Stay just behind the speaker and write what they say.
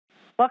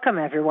Welcome,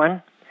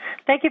 everyone.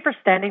 Thank you for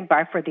standing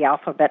by for the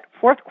Alphabet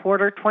Fourth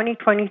Quarter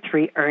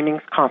 2023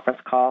 Earnings Conference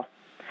Call.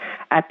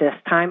 At this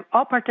time,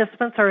 all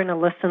participants are in a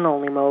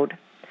listen-only mode.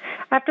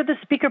 After the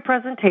speaker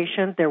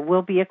presentation, there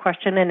will be a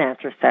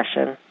question-and-answer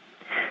session.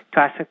 To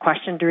ask a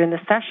question during the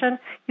session,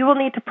 you will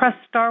need to press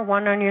star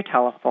 1 on your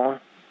telephone.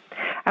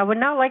 I would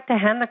now like to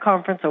hand the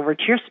conference over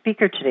to your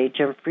speaker today,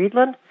 Jim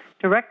Friedland,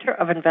 Director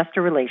of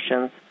Investor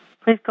Relations.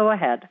 Please go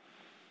ahead.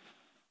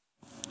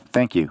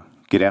 Thank you.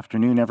 Good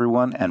afternoon,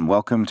 everyone, and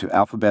welcome to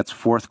Alphabet's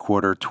Fourth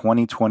Quarter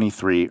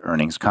 2023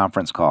 Earnings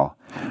Conference Call.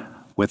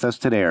 With us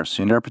today are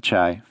Sundar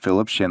Pichai,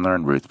 Philipp Schindler,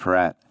 and Ruth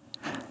Porat.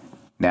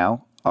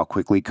 Now, I'll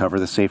quickly cover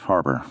the safe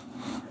harbor.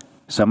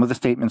 Some of the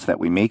statements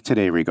that we make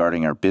today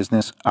regarding our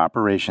business,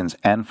 operations,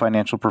 and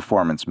financial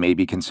performance may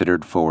be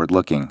considered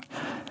forward-looking.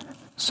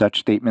 Such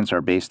statements are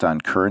based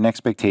on current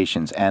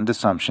expectations and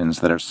assumptions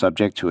that are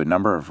subject to a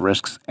number of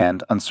risks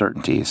and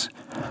uncertainties.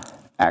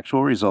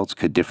 Actual results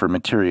could differ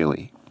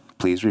materially.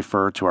 Please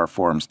refer to our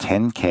Forms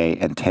 10-K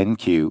and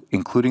 10-Q,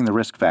 including the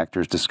risk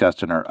factors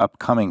discussed in our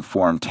upcoming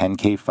Form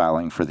 10-K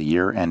filing for the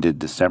year ended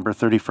December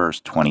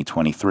 31st,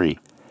 2023.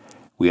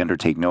 We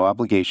undertake no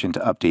obligation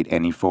to update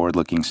any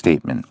forward-looking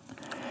statement.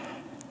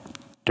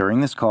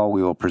 During this call,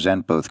 we will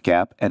present both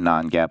GAAP and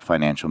non-GAAP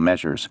financial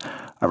measures.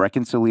 A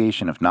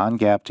reconciliation of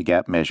non-GAAP to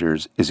GAAP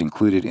measures is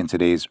included in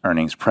today's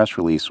earnings press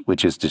release,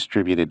 which is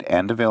distributed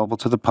and available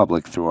to the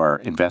public through our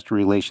investor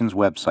relations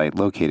website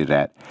located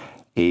at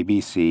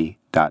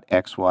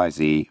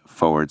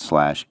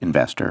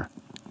abc.xyz/investor.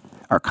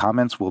 Our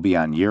comments will be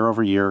on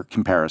year-over-year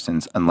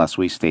comparisons unless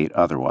we state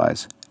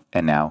otherwise.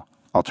 And now,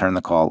 I'll turn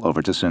the call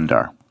over to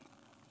Sundar.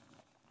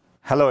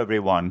 Hello,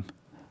 everyone.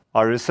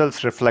 Our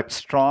results reflect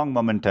strong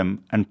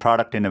momentum and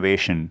product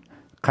innovation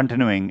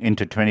continuing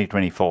into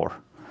 2024.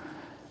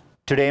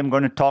 Today, I'm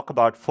going to talk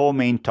about 4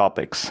 main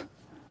topics.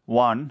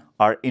 1,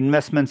 our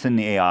investments in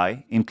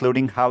AI,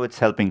 including how it's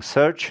helping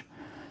search.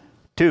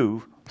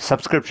 2,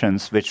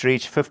 subscriptions, which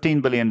reached $15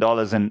 billion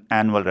in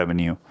annual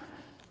revenue,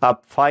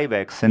 up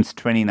 5x since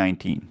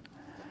 2019.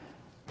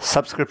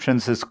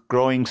 Subscriptions is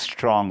growing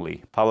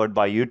strongly, powered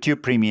by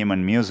YouTube Premium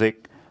and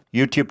Music,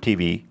 YouTube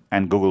TV,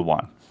 and Google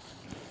One.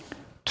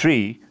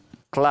 3,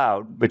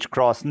 Cloud, which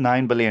crossed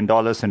 $9 billion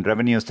in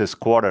revenues this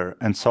quarter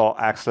and saw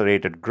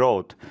accelerated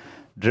growth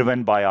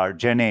driven by our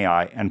Gen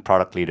AI and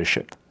product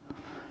leadership.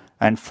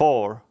 And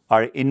 4,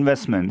 our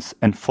investments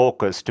and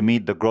focus to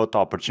meet the growth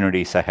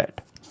opportunities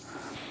ahead.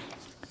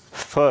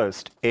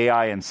 First,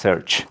 AI and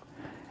search.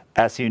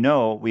 As you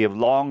know, we have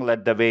long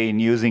led the way in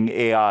using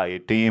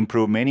AI to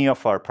improve many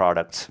of our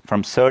products,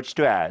 from search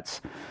to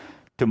ads,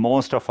 to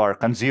most of our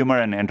consumer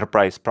and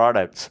enterprise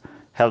products,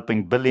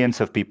 helping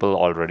billions of people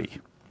already.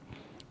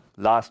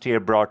 Last year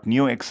brought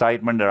new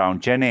excitement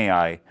around Gen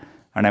AI,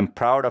 and I'm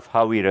proud of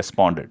how we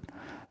responded,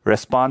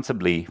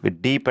 responsibly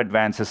with deep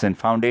advances in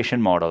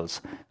foundation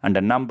models and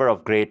a number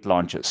of great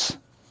launches.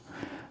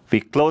 We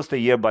closed the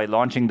year by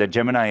launching the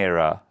Gemini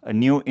Era, a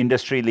new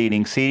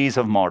industry-leading series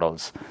of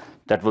models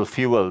that will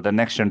fuel the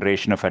next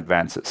generation of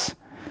advances.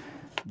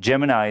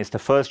 Gemini is the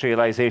first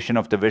realization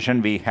of the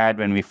vision we had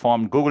when we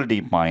formed Google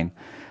DeepMind,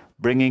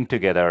 bringing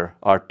together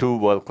our 2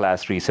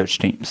 world-class research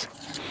teams.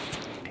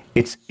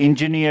 It's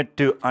engineered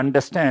to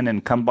understand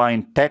and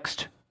combine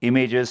text,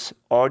 images,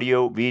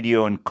 audio,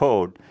 video, and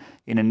code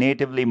in a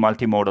natively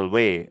multimodal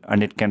way,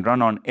 and it can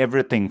run on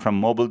everything from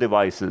mobile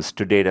devices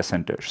to data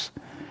centers.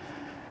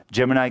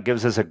 Gemini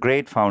gives us a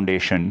great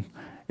foundation.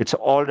 It's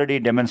already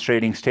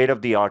demonstrating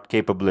state-of-the-art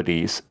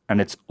capabilities,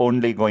 and it's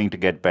only going to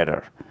get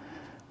better.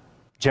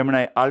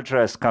 Gemini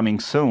Ultra is coming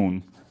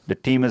soon. The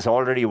team is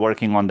already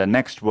working on the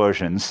next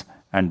versions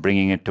and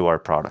bringing it to our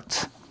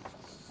products.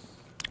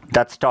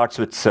 That starts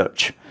with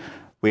search.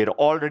 We are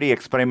already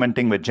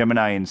experimenting with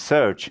Gemini in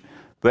search,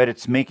 where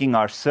it's making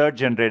our search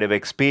generative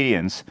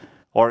experience,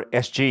 or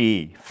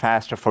SGE,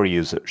 faster for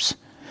users.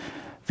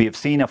 We have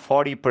seen a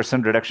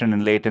 40% reduction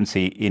in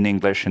latency in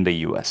English in the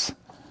US.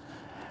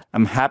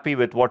 I'm happy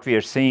with what we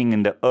are seeing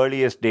in the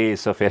earliest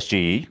days of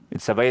SGE.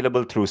 It's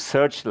available through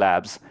Search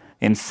Labs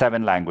in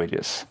 7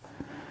 languages.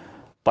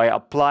 By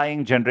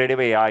applying generative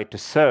AI to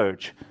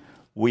search,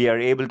 we are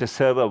able to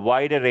serve a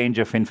wider range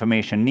of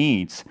information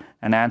needs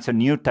and answer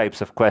new types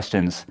of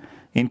questions,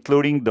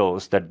 including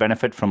those that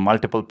benefit from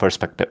multiple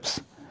perspectives.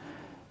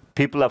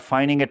 People are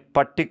finding it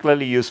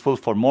particularly useful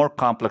for more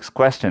complex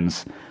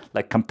questions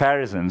like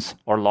comparisons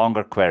or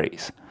longer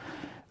queries.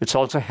 It's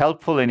also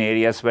helpful in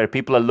areas where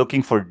people are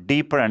looking for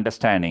deeper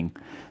understanding,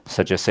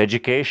 such as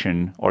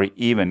education or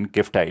even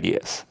gift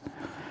ideas.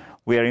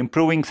 We are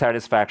improving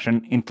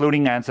satisfaction,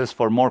 including answers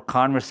for more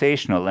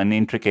conversational and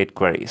intricate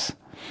queries.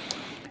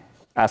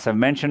 As I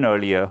mentioned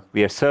earlier,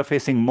 we are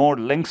surfacing more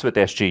links with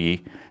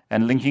SGE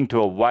and linking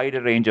to a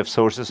wider range of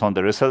sources on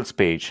the results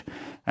page,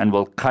 and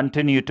will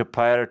continue to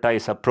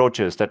prioritize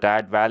approaches that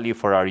add value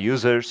for our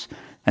users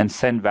and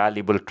send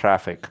valuable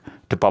traffic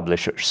to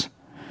publishers.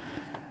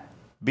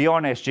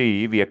 Beyond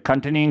SGE, we are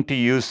continuing to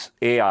use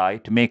AI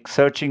to make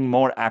searching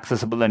more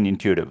accessible and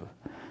intuitive.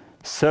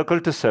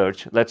 Circle to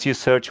Search lets you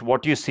search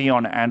what you see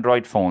on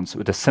Android phones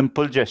with a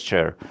simple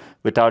gesture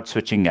without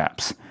switching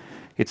apps.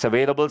 It's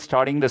available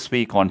starting this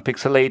week on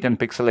Pixel 8 and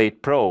Pixel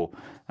 8 Pro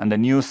and the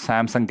new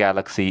Samsung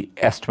Galaxy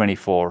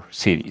S24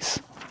 series.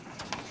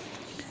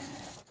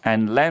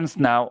 And Lens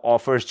now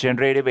offers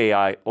generative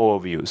AI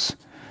overviews.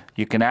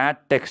 You can add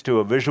text to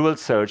a visual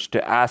search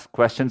to ask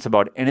questions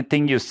about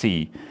anything you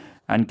see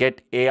and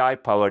get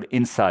AI-powered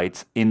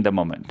insights in the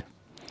moment.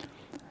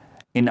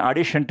 In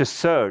addition to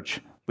search,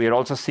 we are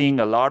also seeing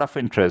a lot of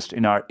interest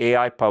in our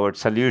AI-powered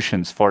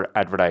solutions for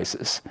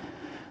advertisers.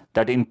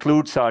 That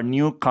includes our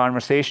new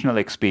conversational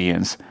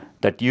experience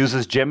that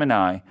uses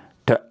Gemini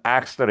to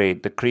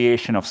accelerate the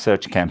creation of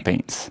search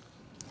campaigns.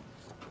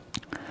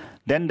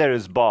 Then there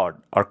is Bard,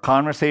 our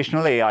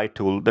conversational AI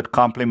tool that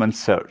complements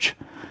search.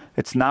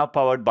 It's now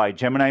powered by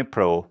Gemini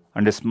Pro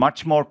and is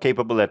much more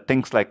capable at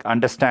things like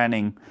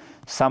understanding,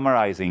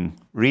 summarizing,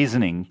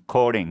 reasoning,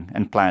 coding,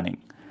 and planning.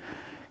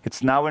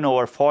 It's now in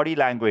over 40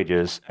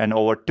 languages and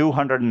over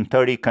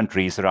 230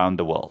 countries around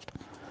the world.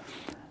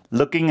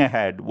 Looking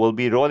ahead, we'll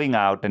be rolling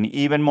out an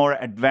even more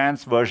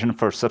advanced version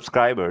for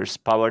subscribers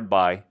powered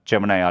by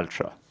Gemini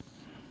Ultra.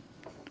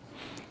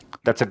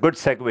 That's a good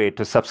segue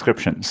to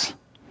subscriptions.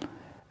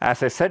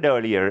 As I said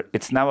earlier,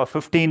 it's now a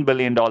 $15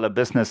 billion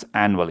business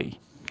annually.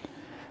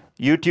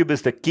 YouTube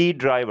is the key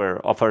driver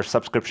of our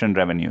subscription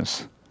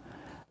revenues.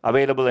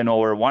 Available in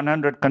over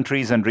 100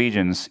 countries and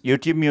regions,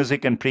 YouTube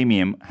Music and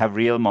Premium have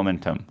real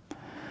momentum.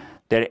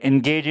 They're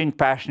engaging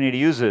passionate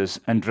users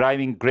and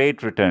driving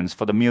great returns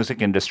for the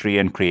music industry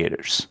and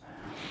creators.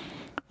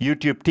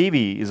 YouTube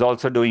TV is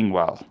also doing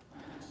well.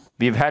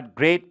 We've had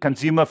great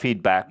consumer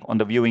feedback on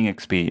the viewing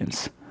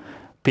experience.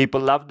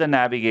 People love the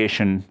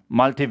navigation,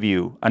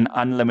 multi-view, and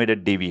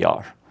unlimited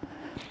DVR.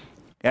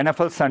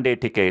 NFL Sunday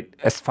Ticket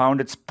has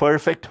found its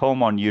perfect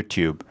home on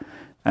YouTube,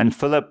 and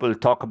Philip will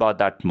talk about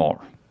that more.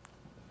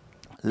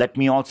 Let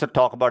me also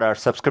talk about our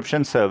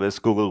subscription service,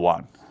 Google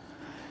One.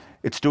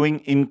 It's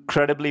doing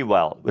incredibly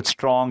well with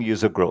strong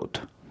user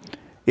growth.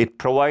 It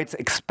provides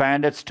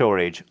expanded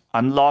storage,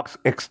 unlocks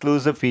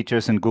exclusive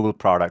features in Google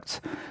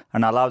products,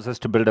 and allows us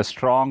to build a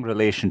strong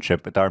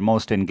relationship with our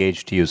most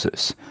engaged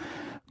users.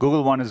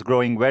 Google One is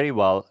growing very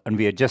well, and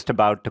we are just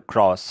about to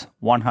cross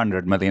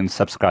 100 million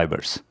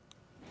subscribers.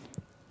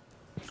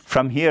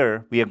 From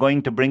here, we are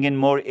going to bring in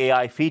more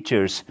AI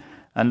features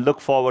and look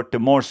forward to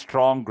more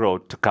strong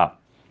growth to come.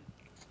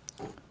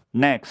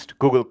 Next,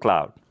 Google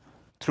Cloud.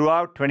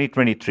 Throughout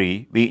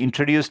 2023, we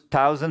introduced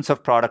thousands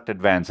of product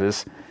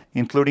advances,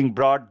 including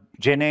broad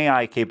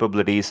GenAI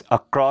capabilities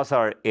across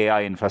our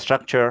AI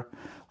infrastructure,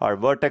 our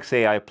Vertex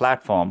AI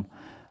platform,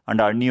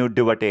 and our new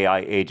Duet AI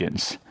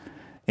agents.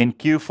 In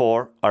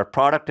Q4, our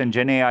product and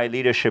GenAI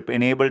leadership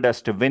enabled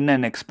us to win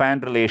and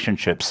expand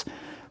relationships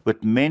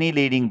with many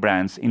leading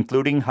brands,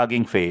 including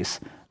Hugging Face,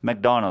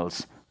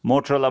 McDonald's,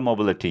 Motorola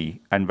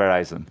Mobility, and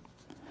Verizon.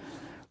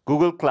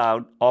 Google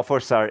Cloud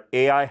offers our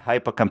AI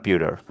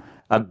hypercomputer,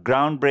 a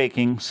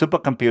groundbreaking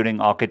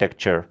supercomputing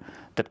architecture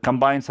that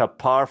combines our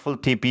powerful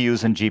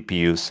TPUs and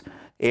GPUs,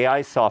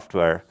 AI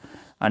software,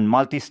 and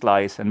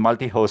multi-slice and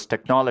multi-host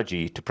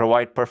technology to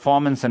provide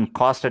performance and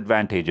cost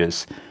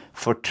advantages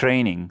for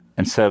training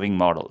and serving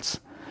models.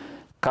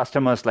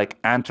 Customers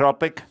like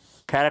Anthropic,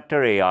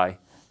 Character AI,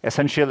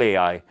 Essential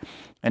AI,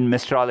 and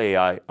Mistral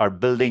AI are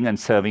building and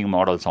serving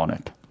models on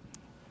it.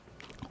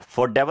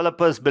 For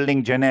developers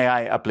building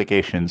GenAI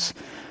applications,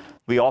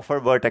 we offer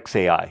Vertex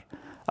AI,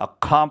 a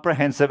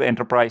comprehensive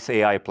enterprise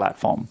AI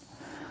platform.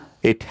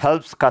 It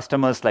helps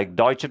customers like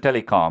Deutsche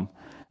Telekom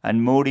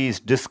and Moody's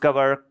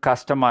discover,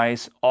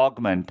 customize,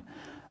 augment,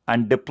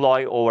 and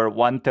deploy over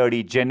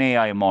 130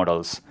 GenAI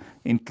models,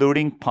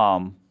 including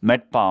PaLM,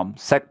 MedPaLM,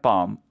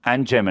 SecPaLM,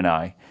 and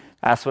Gemini,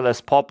 as well as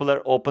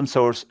popular open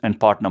source and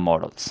partner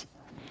models.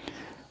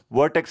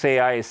 Vertex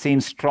AI has seen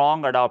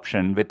strong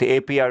adoption with the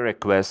API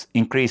requests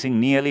increasing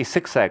nearly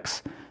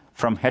 6x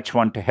from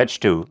H1 to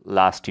H2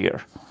 last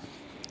year.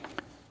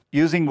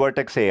 Using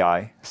Vertex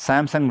AI,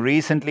 Samsung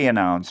recently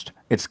announced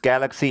its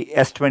Galaxy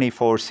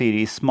S24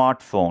 series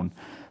smartphone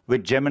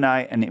with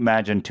Gemini and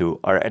Imagen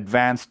 2, our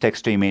advanced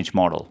text-to-image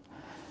model.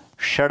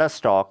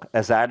 Shutterstock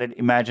has added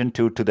Imagen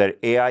 2 to their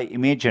AI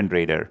image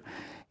generator,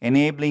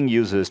 enabling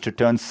users to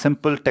turn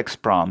simple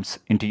text prompts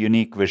into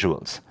unique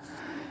visuals.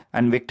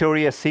 And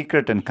Victoria's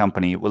Secret &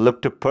 Company will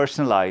look to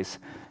personalize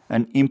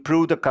and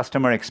improve the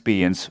customer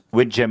experience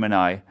with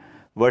Gemini,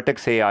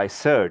 Vertex AI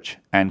Search,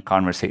 and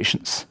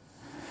Conversations.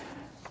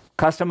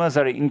 Customers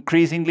are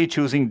increasingly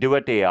choosing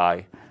Duet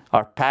AI,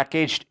 our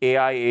packaged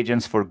AI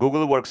agents for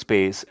Google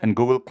Workspace and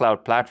Google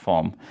Cloud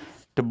Platform,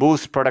 to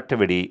boost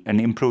productivity and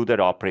improve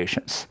their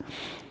operations.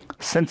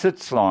 Since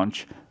its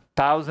launch,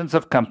 thousands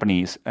of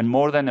companies and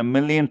more than 1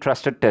 million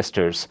trusted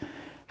testers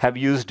have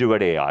used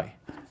Duet AI.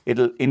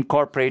 It'll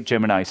incorporate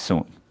Gemini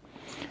soon.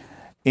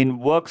 In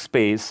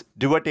Workspace,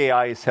 Duet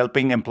AI is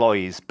helping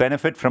employees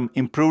benefit from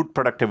improved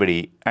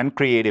productivity and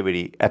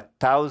creativity at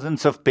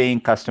thousands of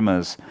paying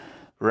customers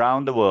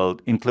around the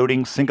world,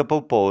 including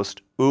Singapore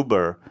Post,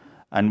 Uber,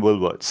 and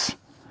Woolworths.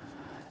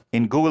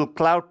 In Google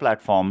Cloud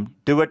Platform,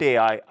 Duet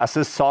AI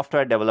assists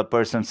software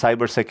developers and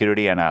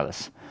cybersecurity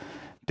analysts.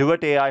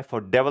 Duet AI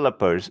for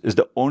Developers is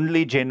the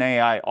only Gen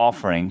AI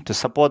offering to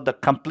support the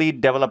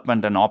complete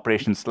development and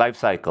operations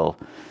lifecycle,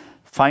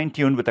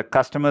 fine-tuned with the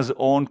customer's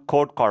own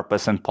code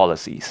corpus and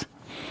policies.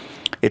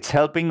 It's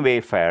helping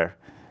Wayfair,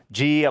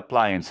 GE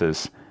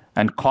Appliances,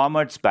 and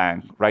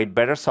Commerzbank write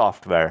better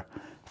software,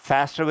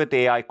 faster with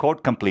AI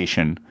code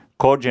completion,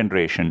 code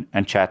generation,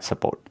 and chat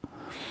support.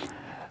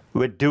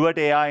 With Duet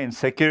AI in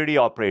security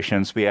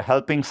operations, we are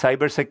helping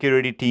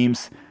cybersecurity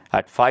teams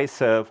at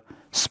Fiserv,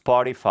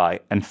 Spotify,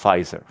 and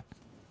Pfizer.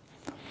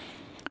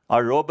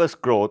 Our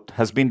robust growth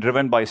has been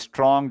driven by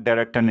strong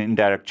direct and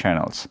indirect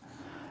channels.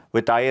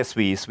 With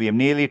ISVs, we have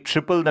nearly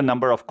tripled the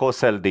number of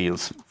co-sell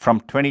deals from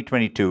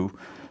 2022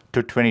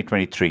 to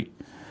 2023.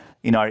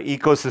 In our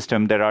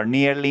ecosystem, there are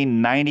nearly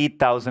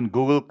 90,000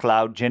 Google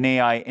Cloud Gen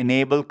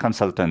AI-enabled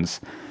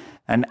consultants,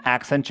 and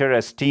Accenture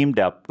has teamed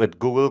up with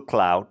Google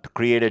Cloud to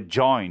create a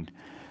joint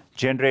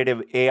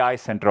generative AI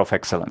center of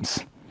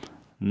excellence.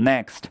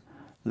 Next,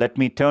 let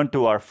me turn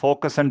to our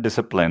focus and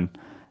discipline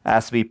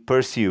as we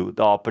pursue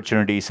the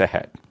opportunities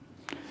ahead.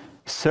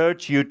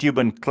 Search, YouTube,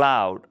 and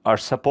Cloud are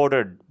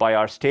supported by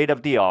our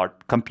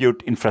state-of-the-art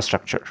compute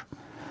infrastructure.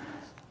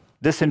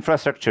 This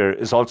infrastructure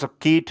is also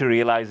key to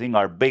realizing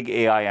our big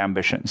AI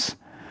ambitions.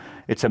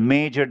 It's a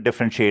major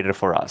differentiator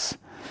for us.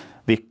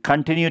 We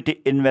continue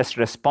to invest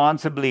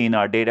responsibly in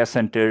our data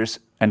centers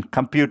and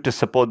compute to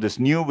support this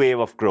new wave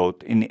of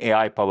growth in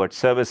AI-powered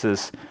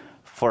services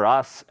for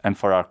us and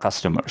for our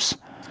customers.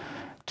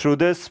 Through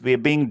this, we are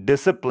being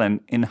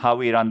disciplined in how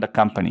we run the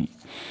company.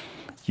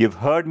 You've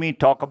heard me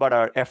talk about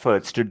our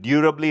efforts to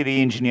durably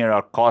re-engineer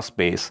our cost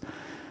base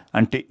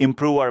and to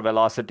improve our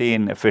velocity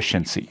and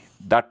efficiency.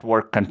 That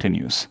work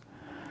continues.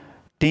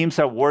 Teams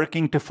are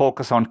working to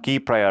focus on key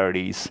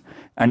priorities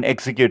and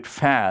execute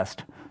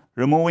fast,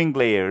 removing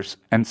layers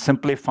and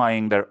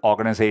simplifying their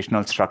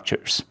organizational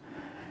structures.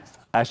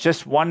 As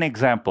just one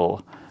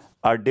example,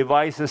 our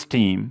devices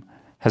team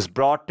has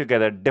brought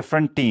together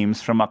different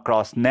teams from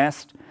across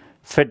Nest,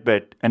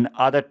 Fitbit, and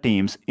other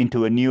teams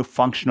into a new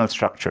functional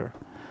structure.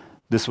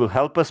 This will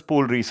help us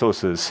pool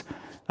resources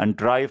and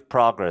drive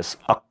progress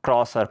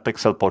across our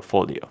Pixel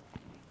portfolio.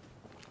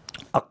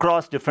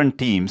 Across different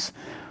teams,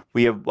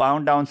 we have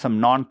wound down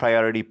some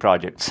non-priority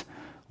projects,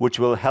 which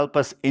will help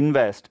us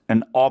invest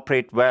and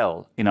operate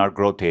well in our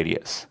growth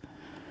areas.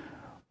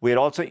 We are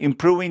also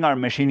improving our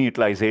machine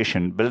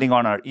utilization, building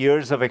on our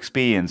years of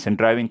experience in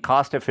driving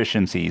cost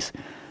efficiencies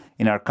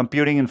in our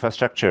computing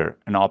infrastructure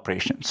and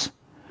operations.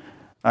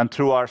 And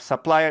through our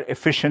supplier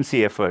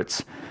efficiency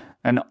efforts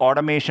and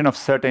automation of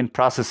certain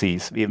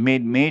processes, we have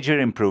made major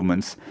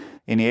improvements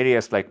in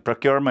areas like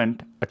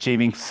procurement,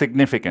 achieving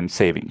significant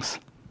savings.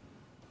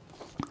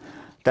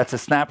 That's a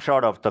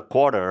snapshot of the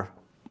quarter.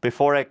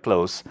 Before I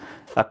close,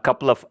 a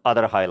couple of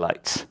other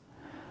highlights.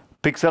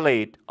 Pixel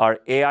 8, our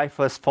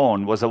AI-first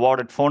phone, was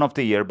awarded Phone of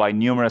the Year by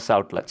numerous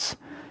outlets.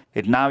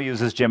 It now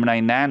uses Gemini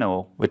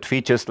Nano with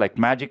features like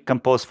Magic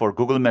Compose for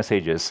Google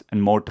Messages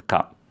and more to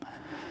come.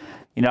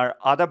 In our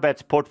Other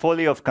Bets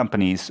portfolio of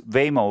companies,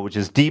 Waymo, which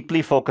is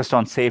deeply focused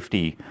on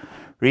safety,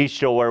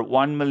 reached over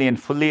 1 million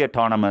fully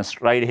autonomous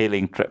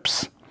ride-hailing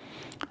trips.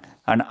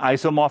 And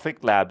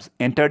Isomorphic Labs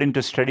entered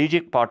into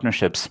strategic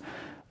partnerships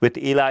with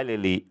Eli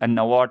Lilly and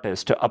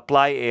Novartis to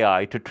apply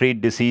AI to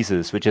treat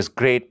diseases, which has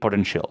great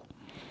potential.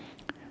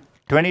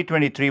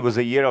 2023 was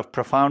a year of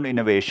profound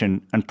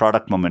innovation and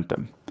product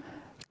momentum.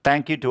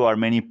 Thank you to our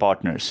many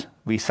partners.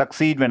 We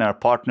succeed when our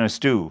partners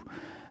do,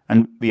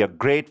 and we are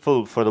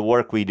grateful for the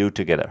work we do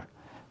together.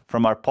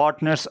 From our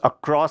partners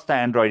across the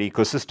Android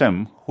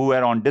ecosystem who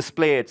were on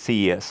display at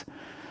CES,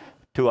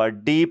 to our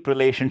deep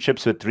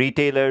relationships with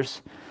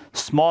retailers,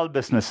 small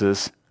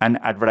businesses, and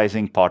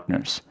advertising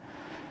partners,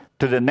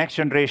 to the next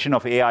generation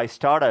of AI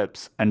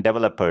startups and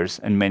developers,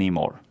 and many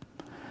more.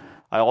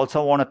 I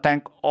also want to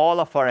thank all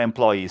of our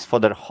employees for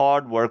their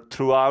hard work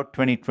throughout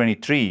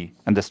 2023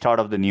 and the start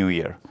of the new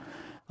year.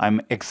 I'm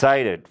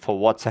excited for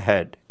what's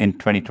ahead in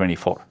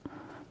 2024.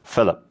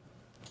 Philip.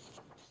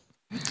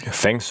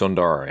 Thanks,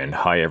 Sundar, and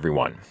hi,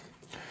 everyone.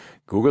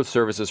 Google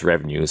Services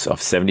revenues of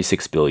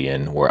 $76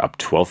 billion were up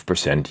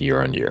 12%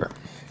 year-on-year.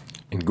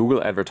 In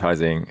Google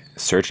Advertising,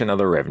 search and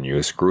other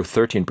revenues grew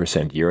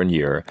 13%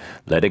 year-on-year,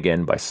 led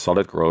again by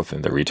solid growth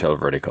in the retail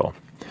vertical.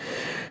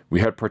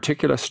 We had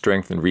particular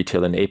strength in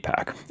retail in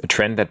APAC, a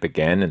trend that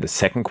began in the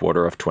second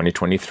quarter of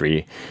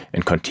 2023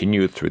 and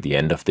continued through the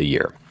end of the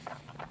year.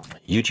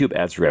 YouTube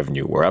ads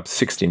revenue were up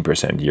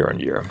 16%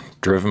 year-on-year,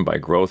 driven by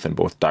growth in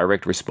both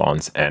direct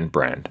response and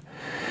brand.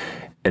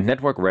 And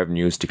network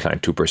revenues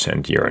declined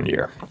 2%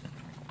 year-on-year.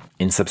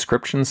 In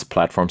subscriptions,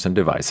 platforms, and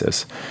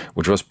devices,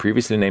 which was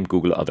previously named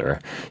Google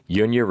Other,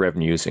 year-on-year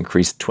revenues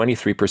increased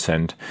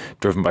 23%,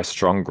 driven by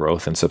strong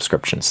growth in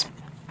subscriptions.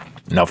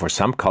 Now for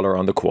some color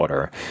on the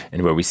quarter,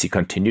 and where we see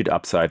continued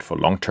upside for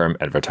long-term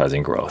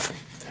advertising growth.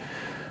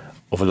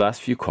 Over the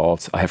last few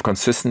calls, I have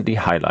consistently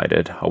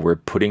highlighted how we're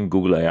putting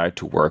Google AI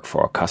to work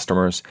for our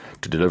customers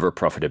to deliver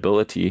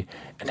profitability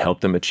and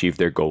help them achieve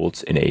their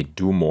goals in a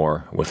do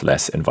more with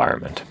less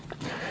environment.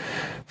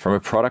 From a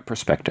product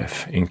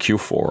perspective, in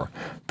Q4,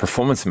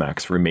 Performance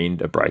Max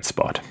remained a bright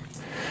spot.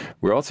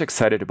 We're also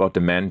excited about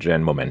demand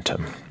gen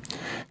momentum.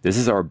 This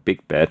is our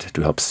big bet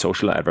to help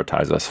social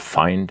advertisers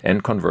find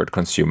and convert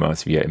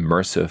consumers via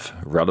immersive,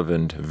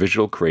 relevant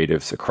visual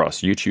creatives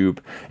across YouTube,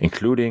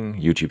 including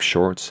YouTube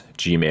Shorts,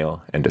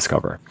 Gmail, and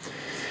Discover.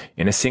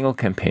 In a single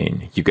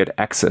campaign, you get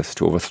access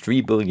to over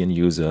 3 billion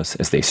users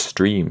as they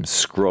stream,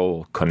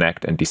 scroll,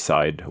 connect, and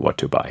decide what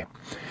to buy.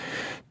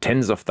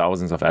 Tens of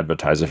thousands of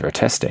advertisers are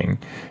testing,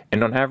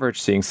 and on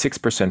average seeing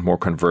 6% more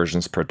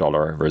conversions per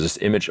dollar versus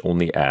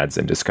image-only ads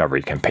and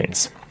discovery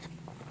campaigns.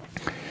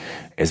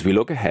 As we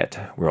look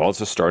ahead, we're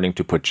also starting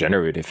to put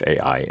generative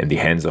AI in the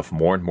hands of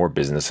more and more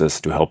businesses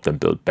to help them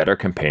build better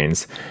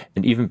campaigns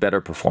and even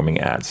better performing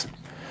ads.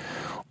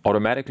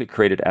 Automatically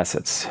created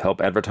assets help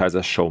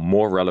advertisers show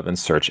more relevant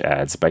search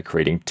ads by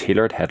creating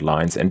tailored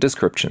headlines and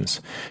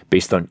descriptions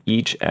based on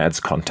each ad's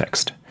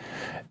context.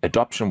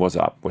 Adoption was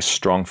up with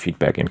strong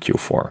feedback in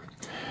Q4.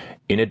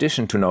 In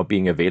addition to now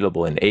being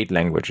available in 8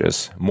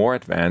 languages, more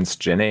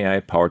advanced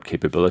GenAI-powered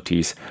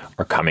capabilities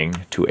are coming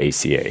to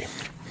ACA.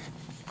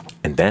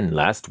 And then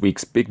last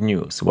week's big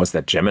news was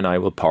that Gemini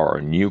will power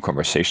a new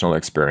conversational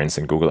experience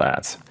in Google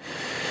Ads.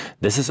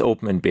 This is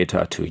open in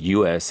beta to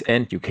US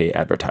and UK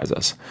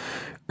advertisers.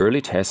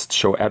 Early tests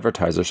show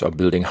advertisers are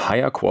building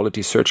higher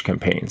quality search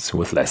campaigns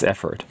with less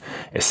effort,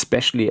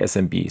 especially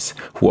SMBs,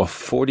 who are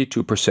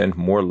 42%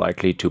 more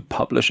likely to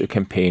publish a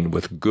campaign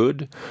with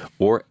good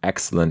or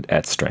excellent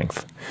ad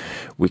strength.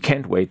 We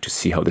can't wait to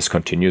see how this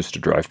continues to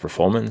drive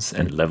performance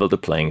and level the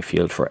playing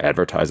field for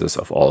advertisers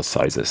of all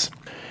sizes.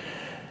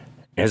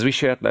 As we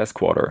shared last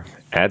quarter,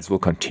 ads will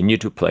continue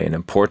to play an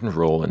important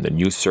role in the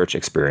new search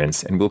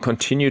experience and will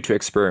continue to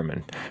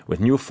experiment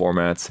with new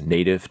formats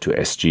native to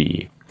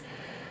SGE.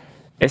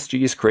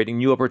 SGE is creating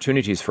new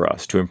opportunities for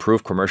us to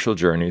improve commercial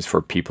journeys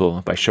for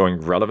people by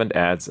showing relevant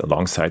ads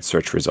alongside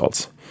search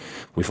results.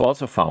 We've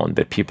also found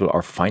that people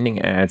are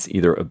finding ads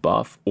either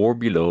above or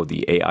below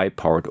the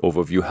AI-powered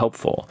overview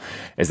helpful,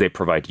 as they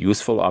provide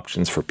useful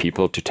options for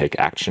people to take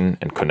action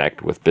and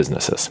connect with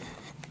businesses.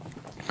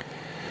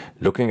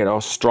 Looking at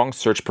our strong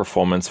search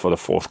performance for the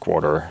fourth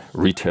quarter,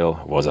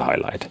 retail was a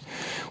highlight.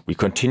 We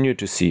continue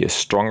to see a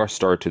stronger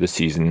start to the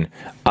season,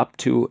 up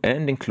to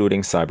and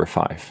including Cyber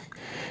 5.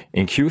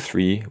 In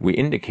Q3, we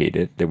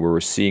indicated that we were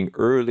seeing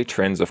early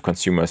trends of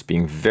consumers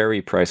being very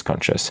price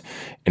conscious,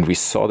 and we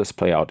saw this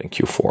play out in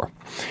Q4.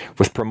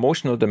 With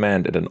promotional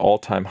demand at an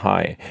all-time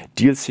high,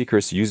 deal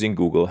seekers using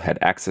Google had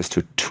access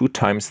to 2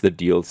 times the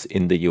deals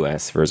in the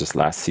US versus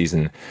last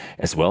season,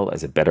 as well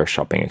as a better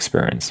shopping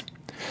experience.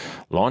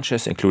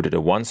 Launches included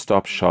a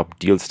one-stop shop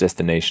deals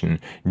destination,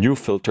 new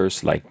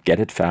filters like Get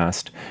It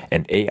Fast,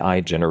 and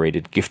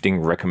AI-generated gifting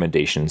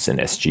recommendations in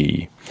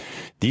SGE.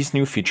 These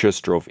new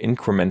features drove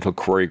incremental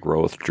query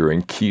growth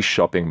during key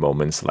shopping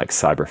moments like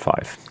Cyber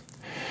 5.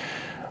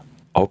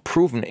 Our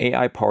proven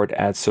AI-powered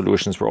ad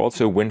solutions were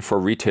also a win for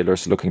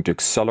retailers looking to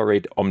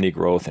accelerate omni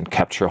growth and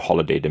capture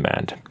holiday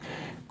demand.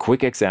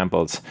 Quick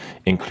examples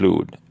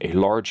include a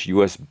large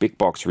US big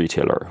box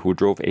retailer who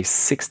drove a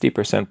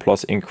 60%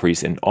 plus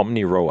increase in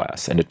Omni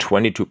ROAS and a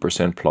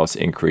 22% plus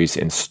increase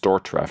in store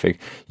traffic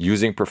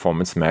using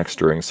Performance Max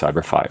during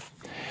Cyber 5.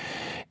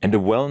 And a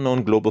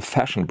well-known global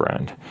fashion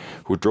brand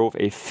who drove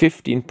a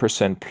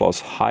 15% plus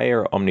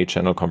higher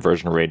omnichannel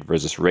conversion rate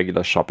versus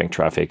regular shopping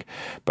traffic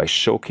by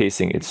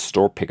showcasing its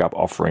store pickup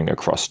offering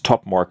across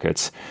top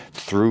markets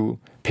through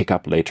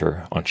pickup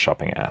later on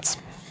shopping ads.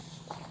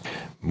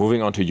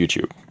 Moving on to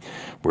YouTube.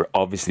 We're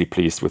obviously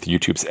pleased with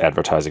YouTube's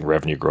advertising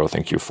revenue growth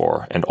in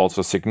Q4 and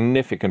also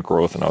significant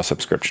growth in our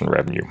subscription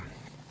revenue.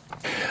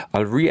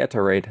 I'll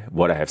reiterate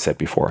what I have said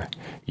before.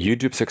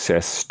 YouTube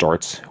success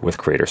starts with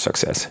creator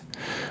success.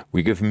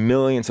 We give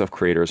millions of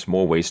creators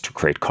more ways to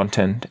create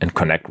content and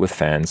connect with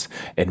fans,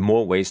 and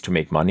more ways to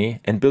make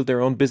money and build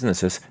their own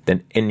businesses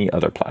than any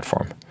other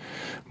platform.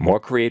 More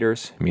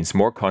creators means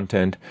more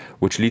content,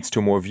 which leads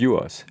to more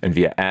viewers, and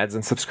via ads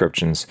and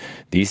subscriptions,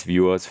 these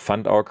viewers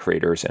fund our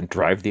creators and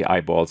drive the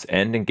eyeballs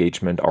and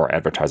engagement our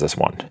advertisers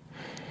want.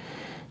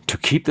 To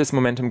keep this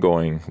momentum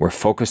going, we're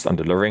focused on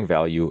delivering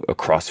value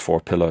across 4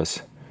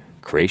 pillars: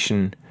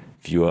 creation,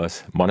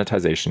 viewers,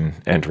 monetization,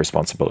 and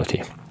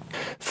responsibility.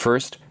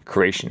 First,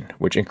 creation,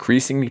 which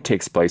increasingly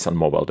takes place on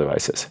mobile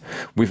devices.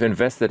 We've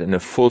invested in a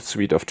full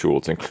suite of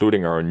tools,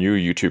 including our new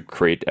YouTube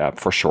Create app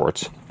for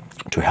Shorts,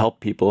 to help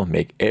people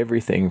make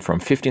everything from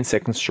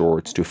 15-second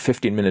shorts to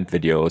 15-minute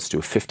videos to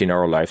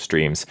 15-hour live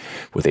streams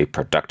with a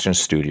production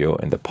studio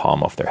in the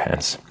palm of their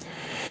hands.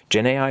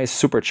 GenAI is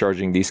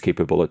supercharging these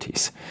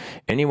capabilities.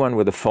 Anyone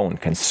with a phone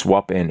can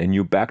swap in a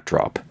new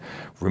backdrop,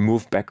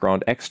 remove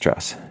background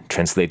extras,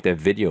 translate their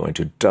video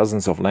into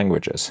dozens of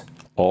languages,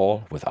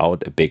 all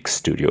without a big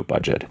studio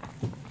budget.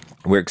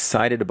 We're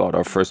excited about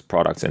our first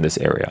products in this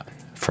area,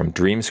 from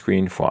Dream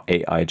Screen for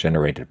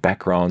AI-generated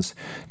backgrounds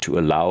to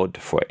Aloud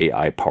for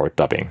AI-powered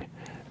dubbing.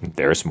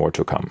 There's more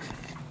to come.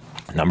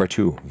 Number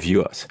 2,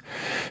 viewers.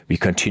 We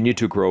continue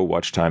to grow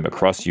watch time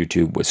across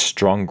YouTube with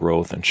strong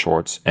growth in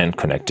Shorts and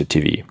connected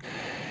TV.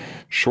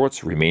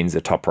 Shorts remains a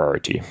top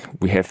priority.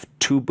 We have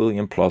 2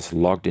 billion plus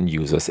logged in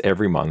users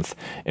every month,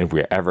 and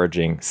we're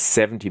averaging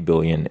 70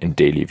 billion in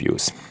daily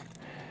views.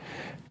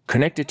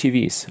 Connected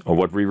TVs, or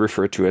what we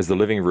refer to as the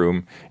living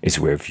room, is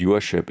where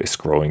viewership is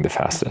growing the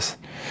fastest.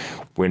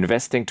 We're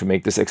investing to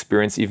make this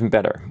experience even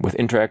better with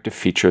interactive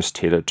features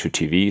tailored to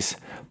TVs,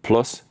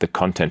 plus the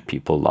content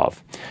people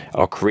love.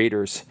 Our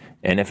creators,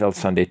 NFL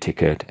Sunday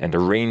Ticket, and a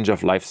range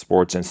of live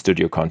sports and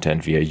studio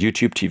content via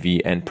YouTube TV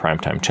and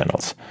primetime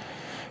channels.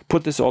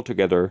 Put this all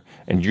together,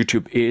 and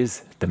YouTube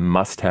is the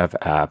must-have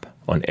app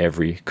on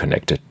every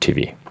connected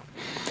TV.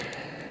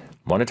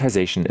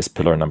 Monetization is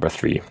pillar number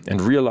 3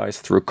 and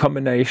realized through a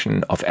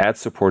combination of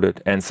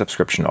ad-supported and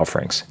subscription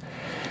offerings.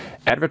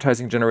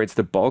 Advertising generates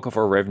the bulk of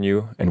our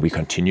revenue, and we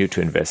continue to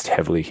invest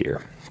heavily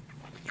here.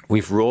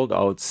 We've rolled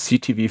out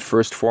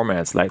CTV-first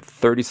formats like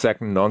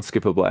 30-second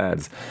non-skippable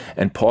ads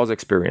and pause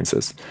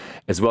experiences,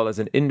 as well as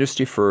an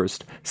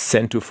industry-first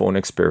send-to-phone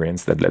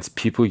experience that lets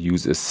people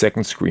use a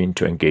second screen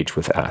to engage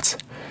with ads.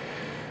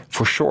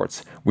 For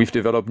Shorts, we've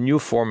developed new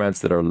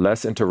formats that are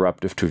less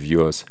interruptive to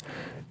viewers.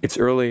 It's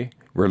early,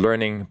 we're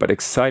learning, but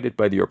excited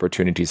by the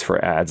opportunities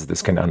for ads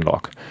this can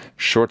unlock.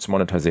 Shorts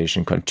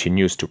monetization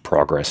continues to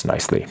progress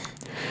nicely.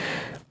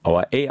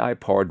 Our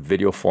AI-powered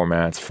video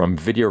formats, from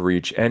video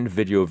reach and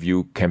video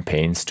view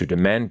campaigns to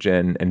demand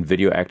gen and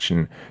video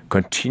action,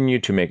 continue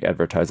to make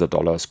advertiser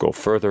dollars go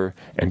further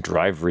and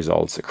drive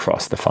results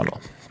across the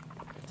funnel.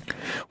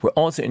 We're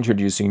also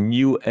introducing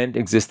new and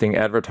existing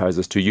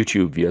advertisers to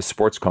YouTube via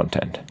sports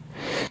content.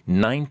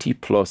 90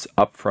 plus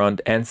upfront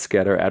and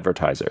scatter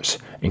advertisers,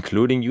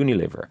 including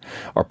Unilever,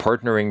 are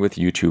partnering with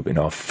YouTube in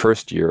our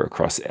first year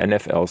across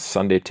NFL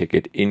Sunday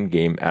Ticket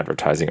in-game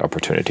advertising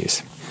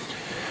opportunities.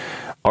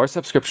 Our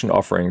subscription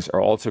offerings are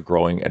also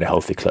growing at a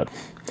healthy clip.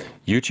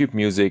 YouTube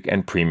Music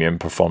and Premium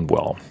performed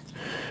well.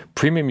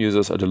 Premium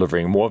users are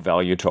delivering more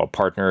value to our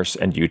partners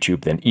and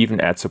YouTube than even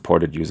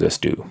ad-supported users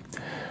do.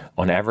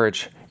 On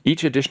average,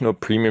 each additional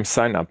premium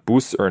sign-up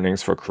boosts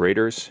earnings for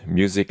creators,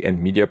 music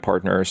and media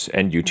partners,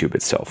 and YouTube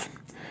itself.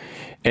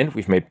 And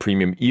we've made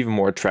Premium even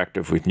more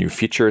attractive with new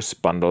features,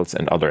 bundles,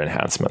 and other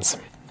enhancements.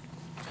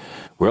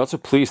 We're also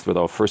pleased with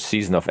our first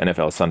season of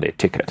NFL Sunday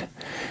Ticket.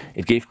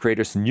 It gave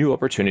creators new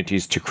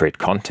opportunities to create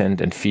content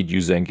and feed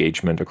user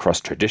engagement across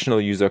traditional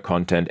user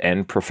content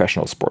and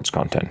professional sports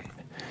content.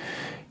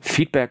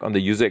 Feedback on the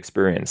user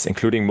experience,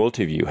 including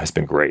multi-view, has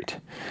been great.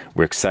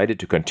 We're excited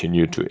to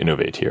continue to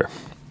innovate here.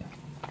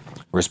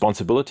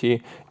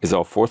 Responsibility is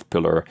our 4th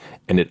pillar,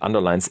 and it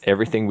underlines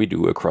everything we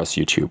do across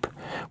YouTube.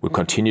 We'll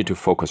continue to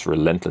focus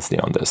relentlessly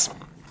on this.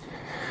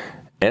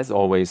 As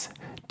always,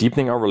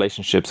 deepening our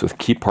relationships with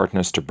key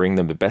partners to bring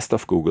them the best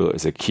of Google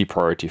is a key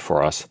priority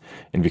for us,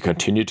 and we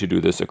continue to do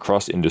this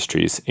across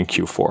industries in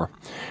Q4.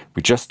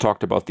 We just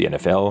talked about the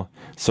NFL.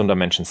 Sundar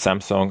mentioned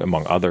Samsung,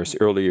 among others,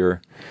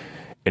 earlier.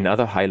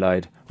 Another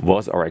highlight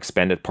was our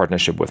expanded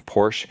partnership with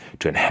Porsche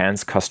to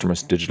enhance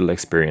customers' digital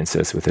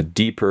experiences with a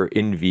deeper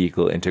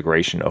in-vehicle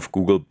integration of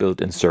Google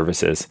built-in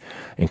services,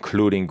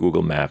 including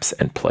Google Maps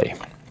and Play.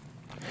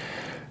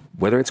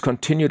 Whether it's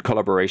continued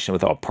collaboration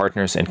with our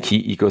partners and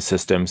key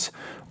ecosystems,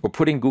 or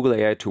putting Google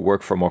AI to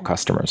work for more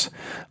customers,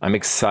 I'm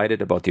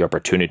excited about the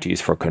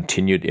opportunities for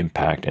continued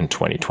impact in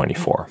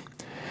 2024.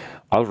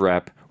 I'll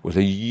wrap with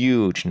a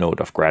huge note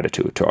of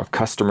gratitude to our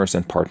customers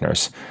and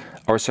partners.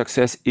 Our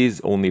success is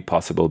only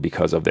possible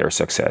because of their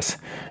success,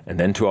 and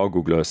then to our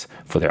Googlers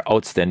for their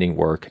outstanding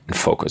work and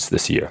focus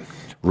this year.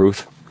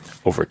 Ruth,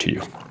 over to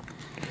you.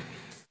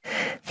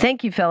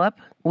 Thank you, Philip.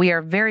 We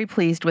are very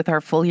pleased with our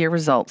full-year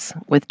results,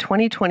 with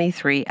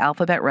 2023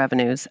 Alphabet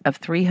revenues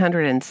of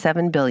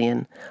 $307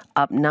 billion,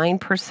 up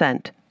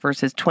 9%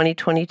 versus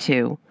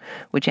 2022,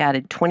 which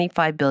added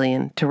 $25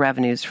 billion to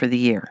revenues for the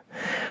year.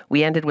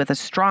 We ended with a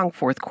strong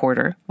fourth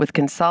quarter, with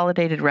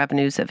consolidated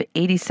revenues of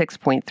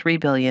 $86.3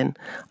 billion,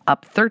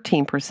 up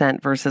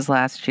 13% versus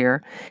last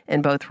year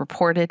in both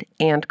reported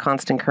and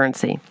constant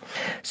currency.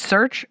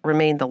 Search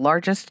remained the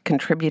largest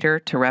contributor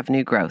to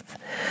revenue growth.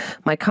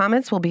 My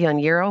comments will be on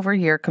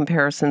year-over-year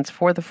comparisons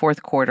for the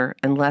fourth quarter,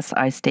 unless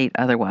I state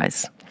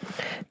otherwise.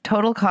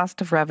 Total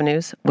cost of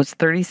revenues was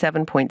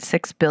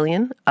 $37.6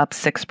 billion, up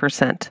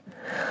 6%.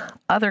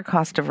 Other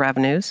cost of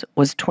revenues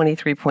was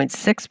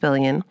 $23.6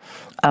 billion,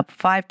 up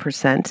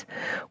 5%,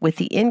 with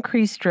the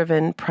increase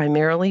driven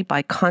primarily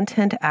by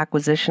content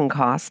acquisition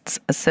costs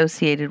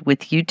associated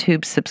with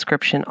YouTube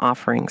subscription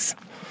offerings.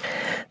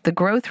 The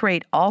growth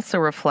rate also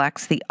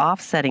reflects the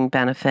offsetting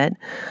benefit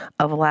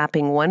of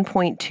lapping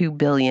 $1.2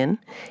 billion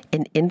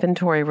in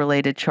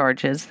inventory-related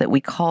charges that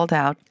we called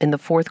out in the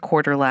fourth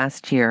quarter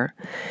last year,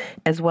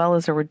 as well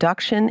as a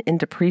reduction in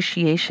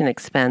depreciation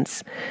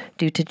expense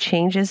due to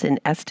changes in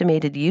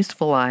estimated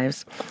useful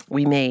lives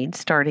we made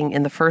starting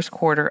in the first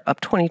quarter of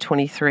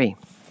 2023.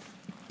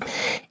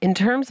 In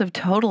terms of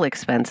total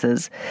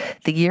expenses,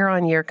 the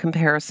year-on-year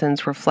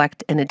comparisons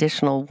reflect an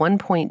additional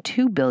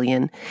 $1.2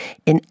 billion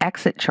in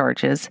exit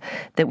charges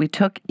that we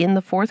took in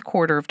the fourth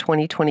quarter of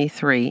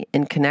 2023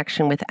 in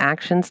connection with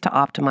actions to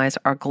optimize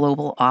our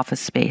global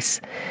office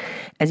space.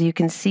 As you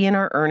can see in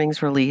our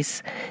earnings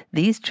release,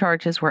 these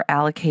charges were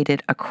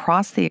allocated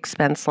across the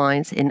expense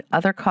lines in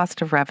other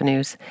cost of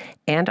revenues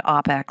and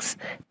OPEX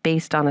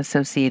based on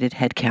associated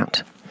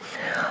headcount.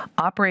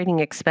 Operating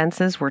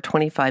expenses were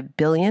 $25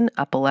 billion,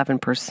 up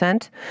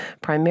 11%,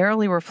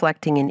 primarily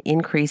reflecting an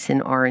increase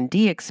in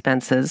R&D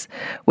expenses,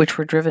 which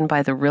were driven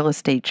by the real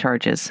estate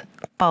charges,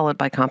 followed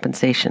by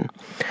compensation.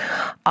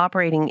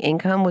 Operating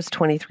income was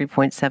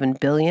 $23.7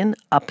 billion,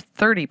 up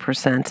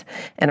 30%,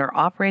 and our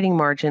operating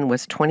margin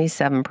was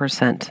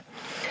 27%.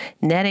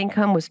 Net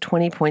income was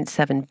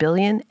 $20.7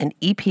 billion, and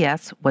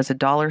EPS was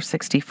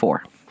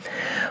 $1.64.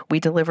 We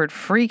delivered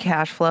free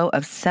cash flow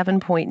of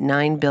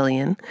 $7.9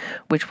 billion,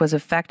 which was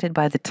affected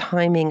by the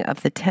timing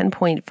of the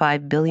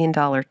 $10.5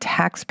 billion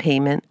tax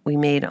payment we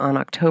made on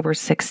October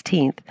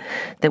 16th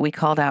that we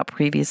called out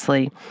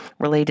previously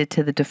related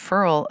to the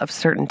deferral of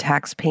certain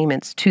tax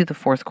payments to the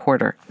fourth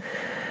quarter.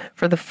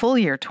 For the full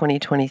year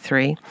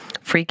 2023,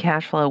 free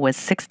cash flow was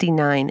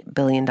 $69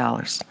 billion.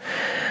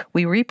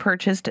 We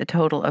repurchased a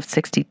total of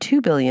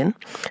 $62 billion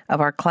of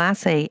our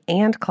Class A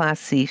and Class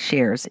C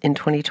shares in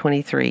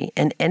 2023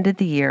 and ended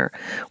the year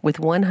with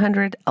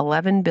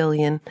 $111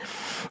 billion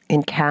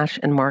in cash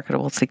and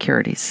marketable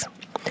securities.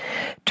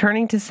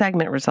 Turning to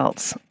segment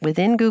results,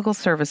 within Google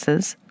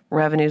Services,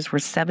 revenues were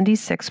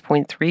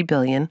 $76.3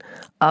 billion,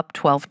 up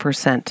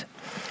 12%.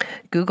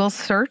 Google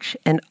Search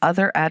and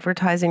other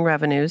advertising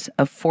revenues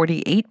of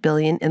 $48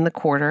 billion in the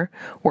quarter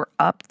were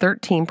up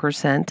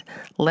 13%,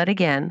 led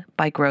again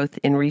by growth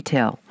in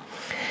retail.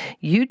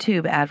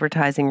 YouTube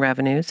advertising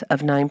revenues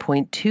of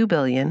 $9.2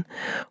 billion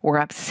were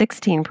up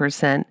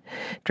 16%,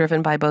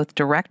 driven by both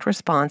direct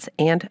response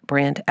and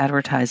brand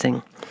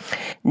advertising.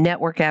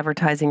 Network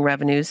advertising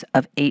revenues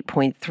of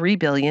 $8.3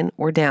 billion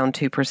were down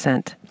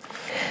 2%.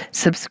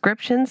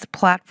 Subscriptions,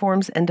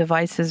 platforms, and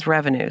devices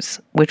revenues,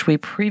 which we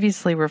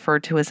previously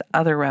referred to as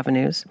other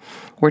revenues,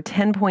 were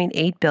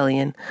 $10.8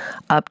 billion,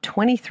 up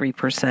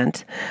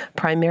 23%,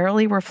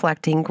 primarily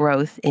reflecting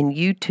growth in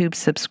YouTube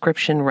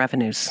subscription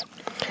revenues.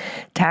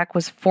 TAC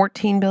was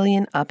 $14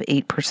 billion, up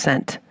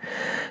 8%.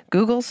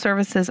 Google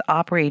Services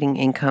operating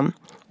income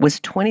was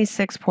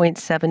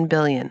 $26.7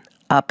 billion,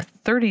 up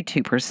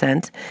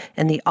 32%,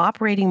 and the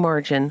operating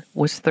margin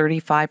was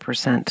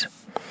 35%.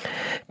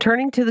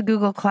 Turning to the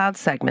Google Cloud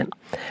segment,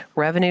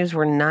 revenues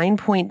were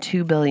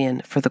 $9.2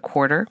 billion for the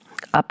quarter,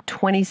 up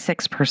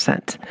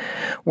 26%.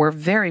 We're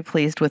very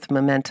pleased with the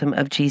momentum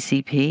of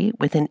GCP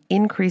with an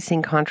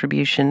increasing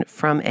contribution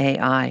from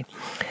AI.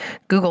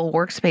 Google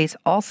Workspace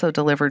also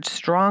delivered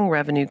strong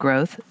revenue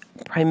growth,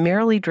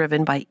 primarily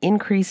driven by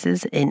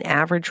increases in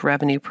average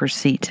revenue per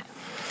seat.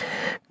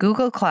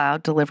 Google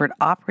Cloud delivered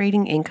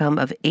operating income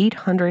of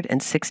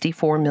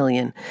 $864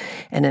 million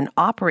and an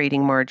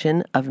operating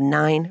margin of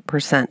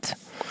 9%.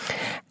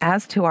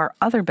 As to our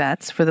other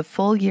bets for the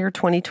full year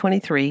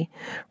 2023,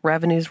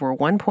 revenues were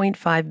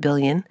 $1.5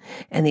 billion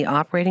and the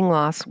operating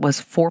loss was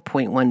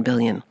 $4.1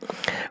 billion.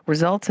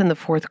 Results in the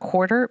fourth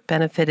quarter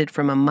benefited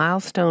from a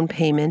milestone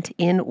payment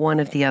in one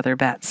of the other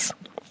bets.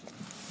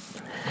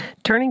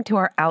 Turning to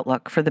our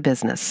outlook for the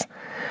business.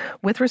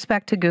 With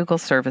respect to Google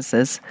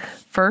Services,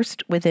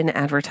 first within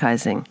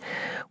advertising,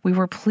 we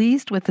were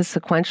pleased with the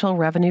sequential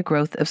revenue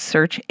growth of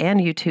search and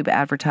YouTube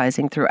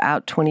advertising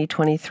throughout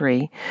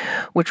 2023,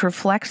 which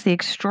reflects the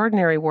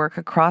extraordinary work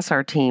across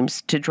our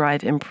teams to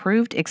drive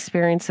improved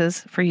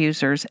experiences for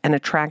users and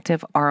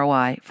attractive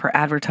ROI for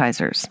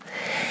advertisers.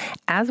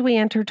 As we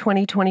enter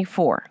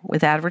 2024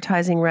 with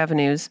advertising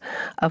revenues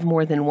of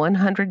more than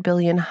 $100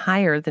 billion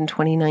higher than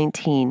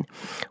 2019,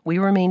 we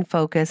remain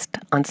focused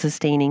on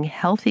sustaining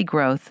healthy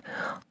growth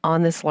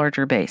on this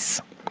larger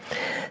base.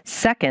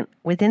 Second,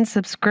 within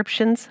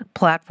subscriptions,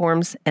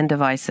 platforms, and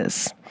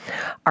devices,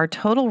 our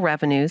total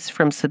revenues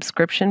from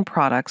subscription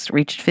products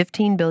reached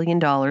 $15 billion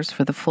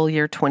for the full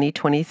year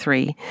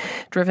 2023,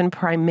 driven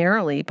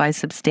primarily by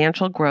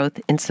substantial growth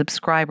in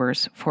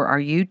subscribers for our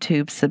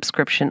YouTube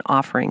subscription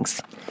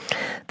offerings.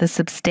 The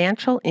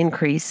substantial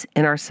increase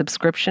in our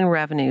subscription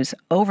revenues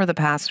over the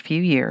past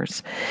few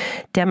years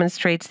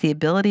demonstrates the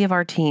ability of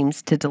our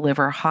teams to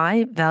deliver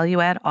high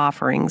value-add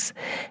offerings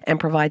and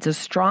provides a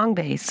strong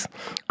base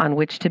on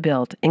which to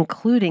build,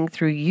 including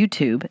through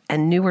YouTube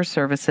and newer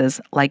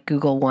services like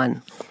Google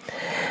One.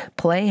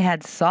 Play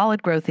had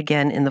solid growth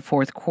again in the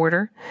fourth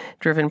quarter,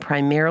 driven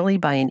primarily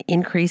by an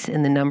increase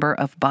in the number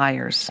of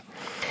buyers.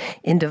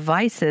 In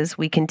devices,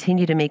 we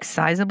continue to make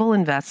sizable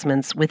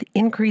investments with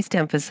increased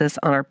emphasis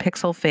on our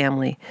Pixel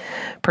family,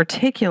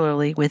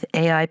 particularly with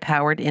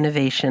AI-powered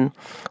innovation,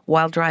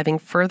 while driving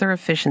further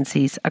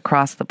efficiencies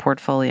across the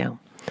portfolio.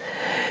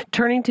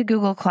 Turning to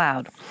Google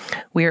Cloud,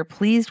 we are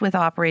pleased with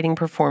operating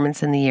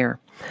performance in the year.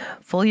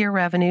 Full-year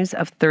revenues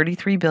of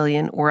 $33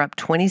 billion were up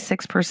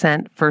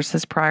 26%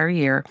 versus prior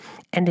year,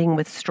 ending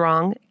with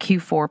strong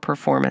Q4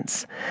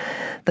 performance.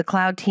 The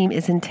cloud team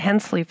is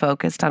intensely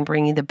focused on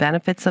bringing the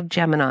benefits of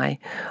Gemini,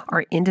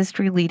 our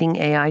industry-leading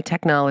AI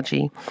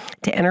technology,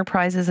 to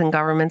enterprises and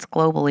governments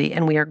globally,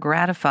 and we are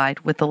gratified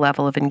with the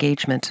level of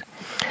engagement.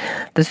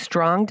 The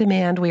strong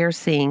demand we are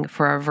seeing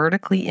for our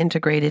vertically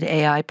integrated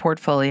AI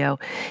portfolio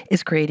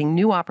is creating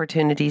new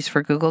opportunities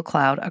for Google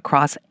Cloud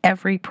across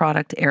every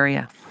product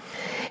area.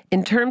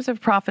 In terms of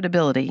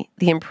profitability,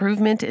 the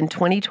improvement in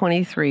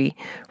 2023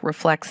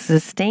 reflects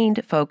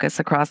sustained focus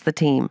across the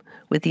team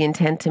with the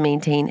intent to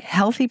maintain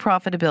healthy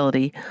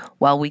profitability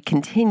while we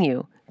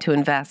continue to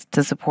invest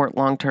to support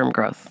long-term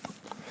growth.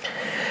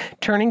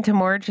 Turning to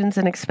margins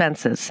and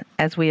expenses,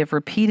 as we have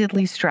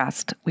repeatedly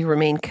stressed, we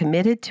remain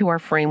committed to our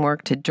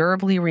framework to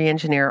durably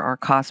re-engineer our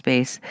cost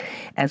base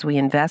as we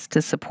invest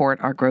to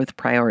support our growth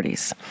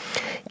priorities.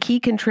 Key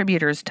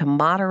contributors to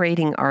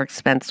moderating our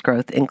expense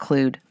growth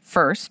include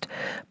first,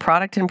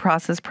 product and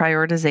process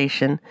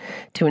prioritization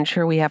to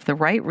ensure we have the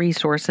right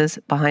resources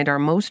behind our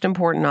most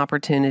important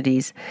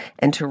opportunities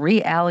and to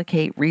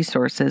reallocate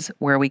resources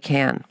where we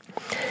can.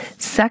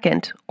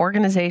 Second,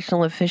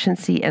 organizational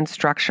efficiency and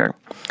structure.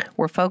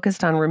 We're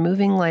focused on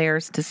removing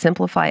layers to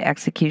simplify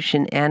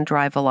execution and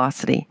drive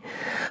velocity.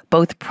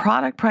 Both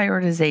product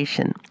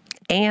prioritization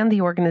and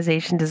the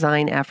organization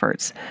design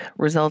efforts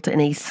result in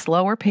a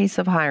slower pace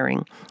of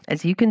hiring,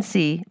 as you can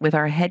see with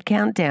our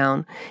headcount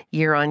down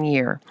year on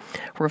year,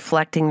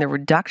 reflecting the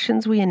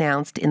reductions we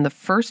announced in the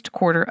first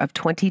quarter of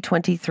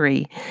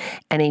 2023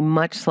 and a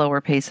much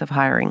slower pace of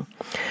hiring.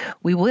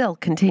 We will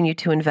continue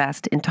to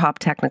invest in top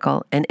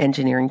technical and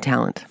engineering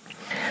talent.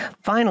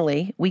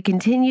 Finally, we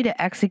continue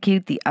to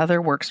execute the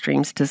other work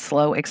streams to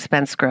slow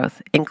expense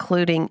growth,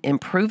 including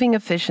improving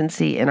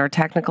efficiency in our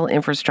technical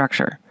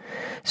infrastructure,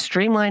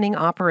 streamlining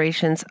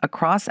operations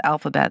across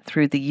Alphabet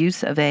through the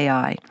use of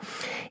AI,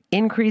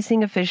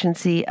 increasing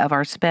efficiency of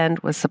our spend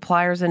with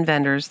suppliers and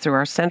vendors through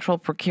our central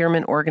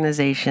procurement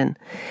organization,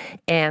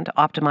 and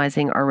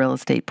optimizing our real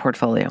estate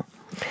portfolio.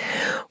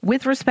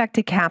 With respect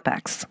to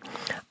CapEx,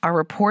 our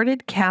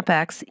reported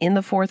CapEx in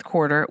the fourth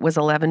quarter was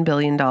 $11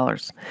 billion,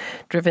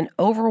 driven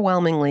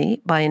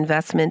overwhelmingly by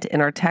investment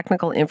in our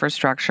technical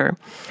infrastructure,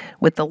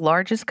 with the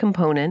largest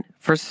component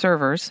for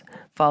servers,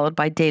 followed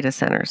by data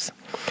centers.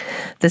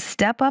 The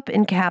step-up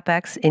in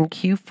CapEx in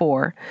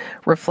Q4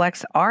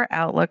 reflects our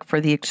outlook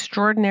for the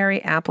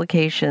extraordinary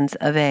applications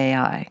of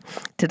AI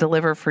to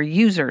deliver for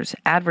users,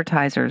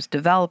 advertisers,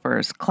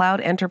 developers, cloud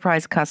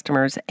enterprise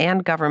customers,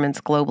 and governments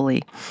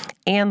globally,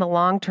 and the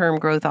long-term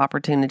growth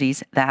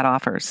opportunities that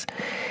offers.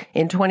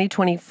 In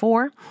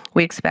 2024,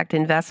 we expect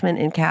investment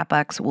in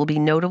CapEx will be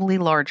notably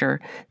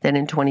larger than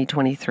in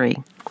 2023.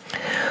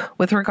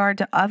 With regard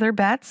to other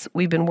bets,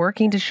 we've been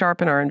working to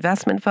sharpen our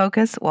investment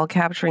focus while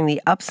capturing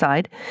the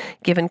upside,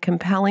 given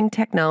compelling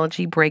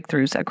technology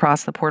breakthroughs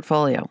across the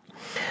portfolio.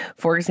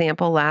 For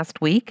example,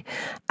 last week,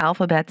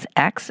 Alphabet's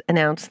X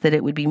announced that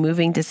it would be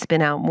moving to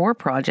spin out more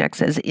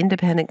projects as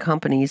independent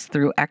companies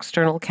through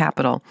external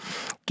capital,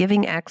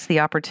 giving X the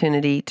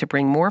opportunity to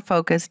bring more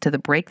focus to the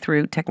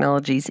breakthrough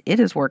technologies it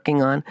is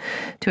working on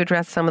to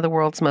address some of the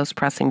world's most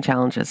pressing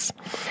challenges.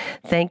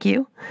 Thank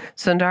you.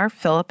 Sundar,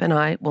 Philip, and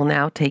I will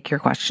now take your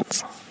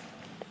questions.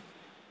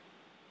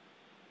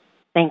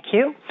 Thank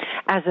you.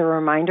 As a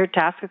reminder,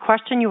 to ask a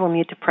question, you will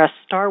need to press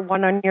star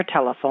 1 on your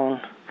telephone.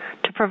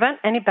 To prevent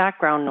any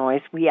background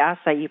noise, we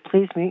ask that you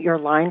please mute your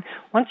line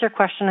once your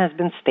question has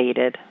been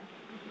stated.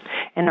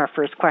 And our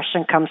first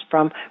question comes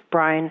from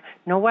Brian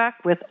Nowak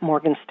with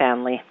Morgan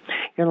Stanley.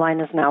 Your line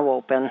is now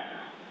open.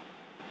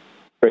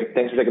 Great.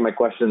 Thanks for taking my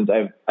questions.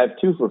 I have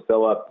two for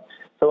Philip.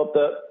 Philip,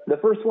 the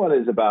first one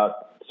is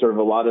about sort of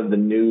a lot of the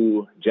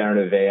new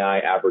generative AI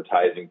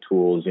advertising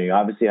tools. You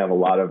obviously have a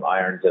lot of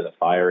irons in the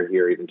fire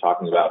here, even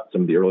talking about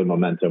some of the early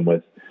momentum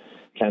with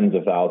tens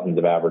of thousands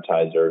of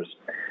advertisers.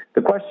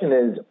 The question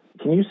is,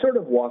 can you sort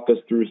of walk us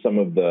through some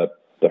of the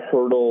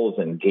hurdles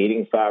and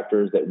gating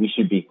factors that we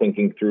should be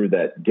thinking through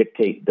that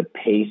dictate the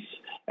pace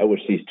at which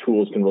these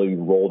tools can really be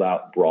rolled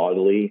out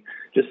broadly,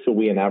 just so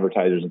we and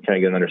advertisers can kind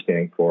of get an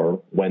understanding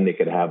for when they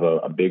could have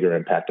a bigger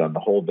impact on the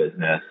whole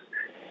business?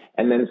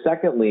 And then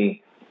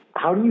secondly,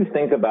 how do you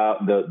think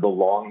about the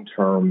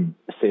long-term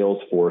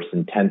sales force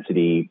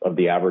intensity of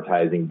the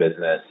advertising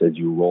business as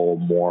you roll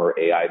more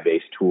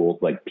AI-based tools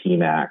like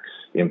PMax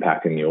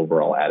impacting the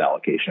overall ad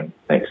allocation?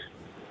 Thanks.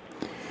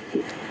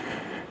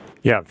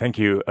 Yeah, thank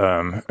you.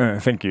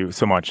 Thank you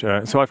so much.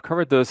 So I've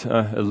covered this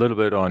a little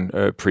bit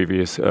on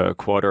previous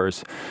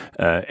quarters.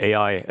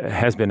 AI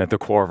has been at the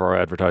core of our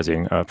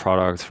advertising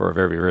products for a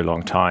very, very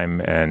long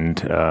time. And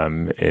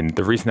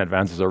the recent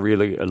advances are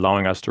really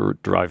allowing us to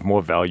drive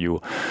more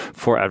value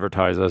for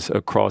advertisers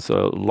across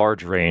a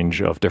large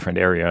range of different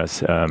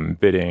areas,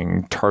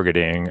 bidding,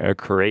 targeting,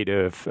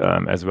 creative,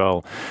 as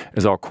well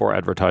as our core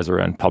advertiser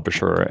and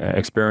publisher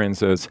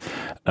experiences.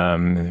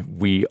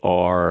 We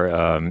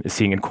are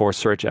seeing in core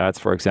search ads ads,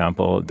 for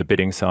example, the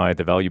bidding side,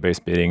 the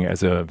value-based bidding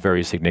as a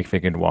very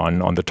significant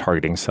one. On the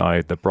targeting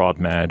side, the broad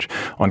match.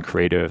 On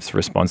creatives,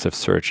 responsive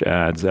search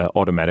ads,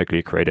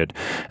 automatically created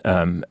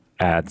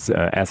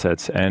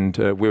assets, and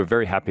we're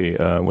very happy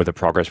with the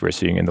progress we're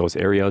seeing in those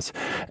areas.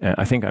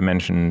 I think I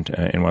mentioned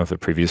in one of the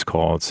previous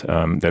calls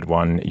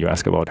that you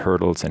asked about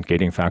hurdles and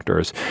gating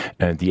factors.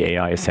 The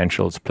AI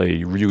essentials play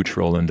a huge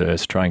role in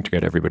this, trying to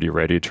get everybody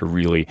ready to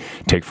really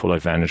take full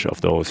advantage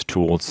of those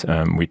tools.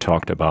 We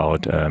talked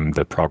about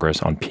the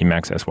progress on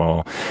PMAX as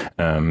well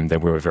that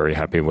we were very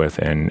happy with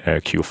in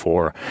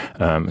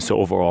Q4. So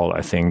overall,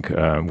 I think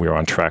we're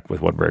on track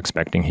with what we're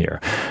expecting here.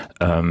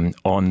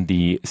 On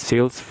the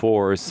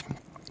Salesforce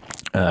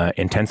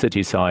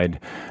intensity side,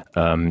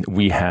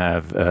 we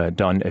have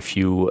done a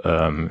few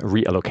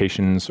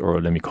reallocations,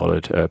 or let me call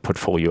it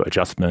portfolio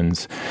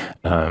adjustments.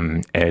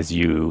 As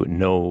you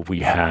know, we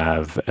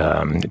have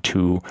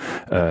two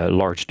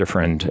large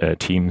different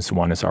teams.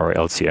 One is our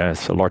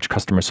LCS, a large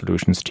customer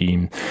solutions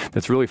team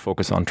that's really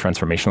focused on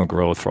transformational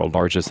growth for our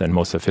largest and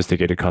most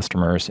sophisticated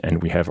customers.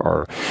 And we have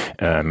our,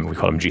 we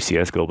call them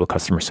GCS, Global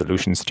Customer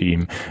Solutions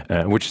team,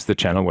 which is the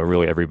channel where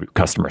really every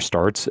customer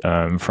starts,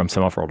 from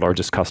some of our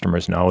largest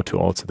customers now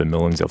to also the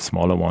millions of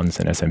smaller ones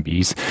and SMBs.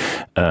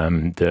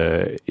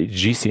 The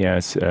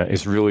GCS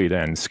is really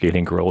then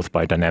scaling growth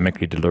by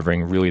dynamically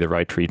delivering really the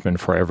right treatment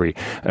for every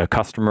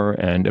customer.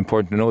 And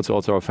important to note, it's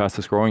also our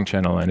fastest growing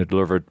channel, and it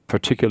delivered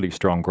particularly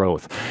strong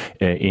growth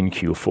in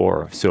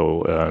Q4.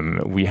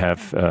 So we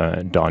have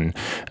done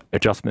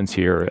adjustments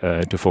here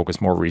to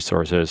focus more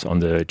resources on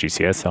the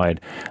GCS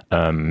side.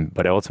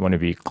 But I also want to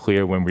be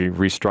clear, when we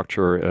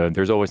restructure,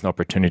 there's always an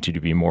opportunity to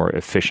be more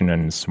efficient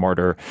and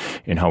smarter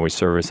in how we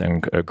service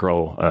and grow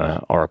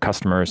our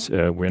customers.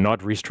 We're not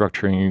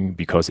restructuring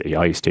because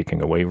AI is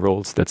taking away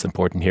roles. That's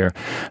important here.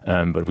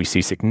 But we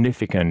see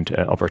significant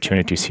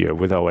opportunities here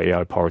with our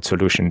AI-powered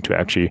solution to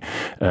actually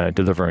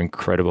deliver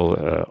incredible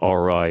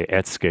ROI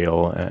at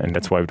scale. And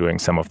that's why we're doing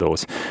some of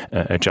those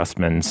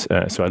adjustments.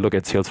 So I look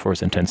at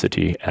Salesforce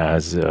intensity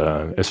as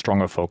a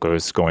stronger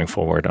focus going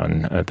forward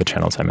on the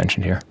channels I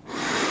mentioned here.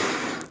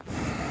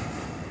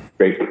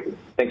 Great.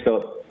 Thanks,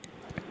 Philip.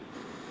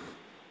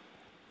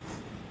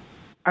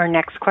 Our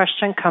next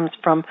question comes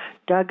from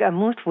Doug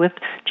Anmuth with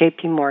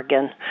J.P.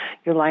 Morgan.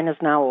 Your line is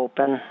now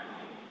open.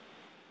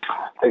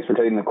 Thanks for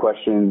taking the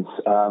questions.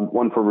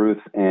 One for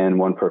Ruth and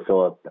one for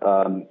Philip.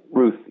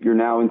 Ruth, you're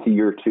now into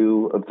year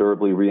 2 of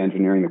thoroughly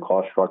re-engineering the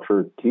cost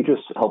structure. Can you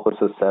just help us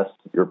assess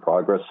your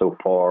progress so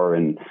far,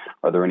 and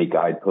are there any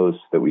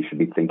guideposts that we should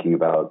be thinking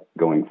about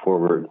going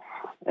forward?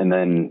 And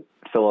then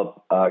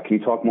Philip, can you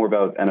talk more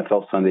about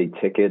NFL Sunday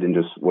Ticket and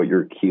just what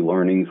your key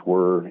learnings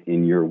were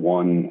in year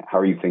 1? How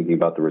are you thinking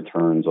about the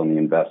returns on the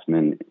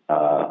investment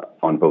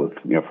on both,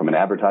 from an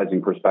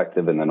advertising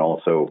perspective, and then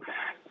also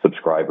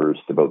subscribers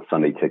to both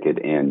Sunday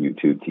Ticket and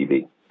YouTube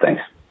TV?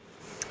 Thanks.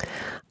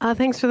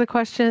 Thanks for the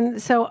question.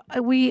 So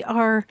we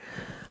are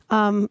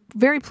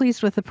very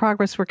pleased with the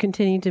progress we're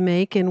continuing to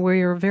make, and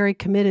we're very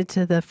committed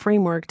to the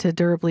framework to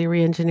durably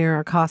re-engineer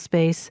our cost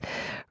base,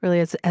 really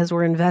as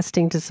we're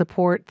investing to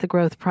support the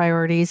growth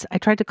priorities. I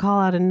tried to call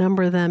out a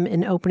number of them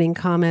in opening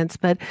comments,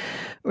 but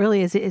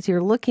really as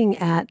you're looking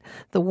at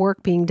the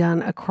work being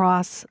done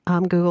across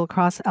Google,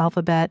 across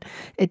Alphabet,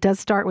 it does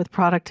start with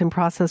product and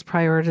process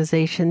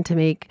prioritization to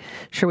make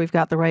sure we've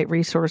got the right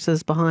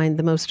resources behind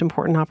the most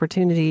important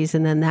opportunities,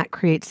 and then that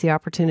creates the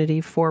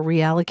opportunity for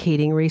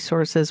reallocating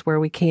resources where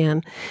we can.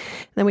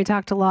 Then we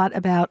talked a lot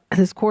about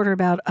this quarter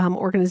about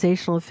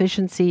organizational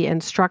efficiency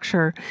and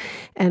structure,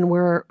 and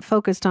we're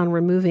focused on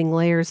removing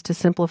layers to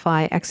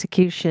simplify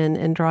execution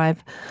and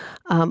drive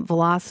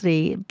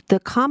velocity. The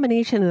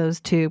combination of those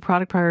two,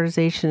 product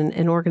prioritization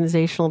and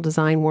organizational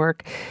design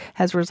work,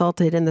 has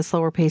resulted in the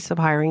slower pace of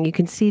hiring. You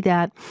can see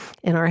that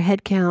in our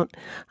headcount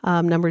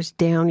numbers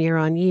down year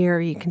on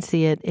year. You can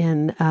see it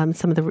in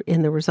some of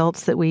the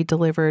results that we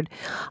delivered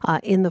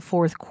in the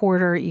fourth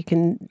quarter. You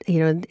can,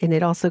 and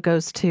it also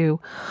goes to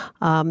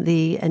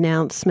the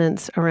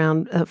announcements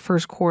around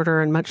first quarter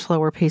and much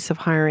slower pace of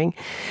hiring.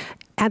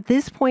 At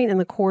this point in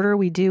the quarter,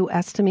 we do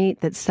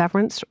estimate that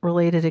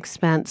severance-related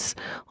expense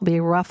will be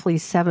roughly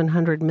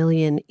 $700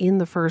 million in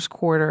the first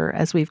quarter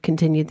as we've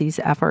continued these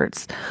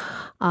efforts.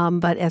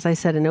 But as I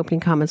said in opening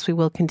comments, we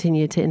will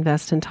continue to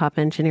invest in top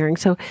engineering.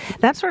 So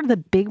that's sort of the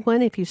big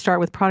one if you start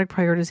with product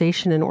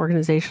prioritization and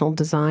organizational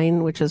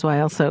design, which is why I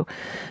also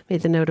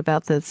made the note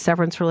about the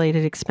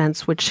severance-related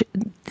expense, which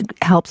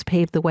helps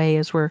pave the way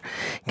as we're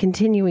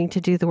continuing to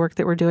do the work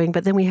that we're doing.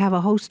 But then we have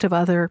a host of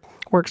other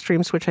work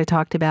streams, which I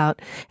talked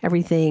about,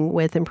 everything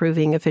with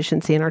improving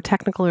efficiency in our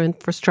technical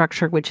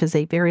infrastructure, which is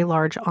a very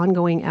large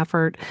ongoing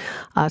effort,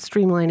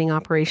 streamlining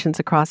operations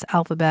across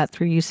Alphabet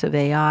through use of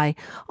AI,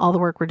 all the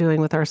work we're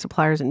doing with our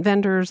suppliers and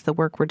vendors, the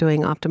work we're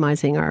doing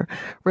optimizing our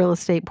real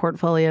estate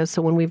portfolio.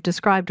 So when we've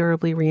described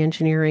durably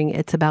re-engineering,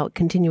 it's about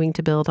continuing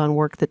to build on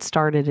work that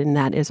started, and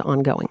that is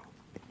ongoing.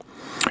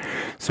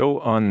 So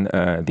on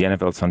the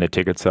NFL Sunday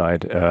Ticket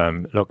side,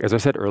 look, as I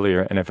said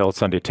earlier, NFL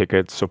Sunday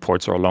Ticket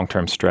supports our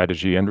long-term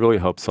strategy and really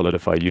helps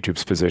solidify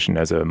YouTube's position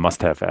as a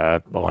must-have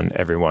app on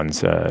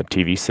everyone's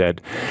TV set.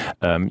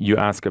 You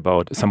ask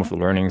about some of the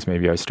learnings.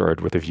 Maybe I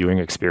start with the viewing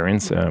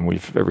experience.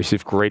 We've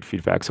received great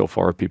feedback so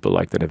far. People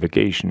like the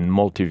navigation,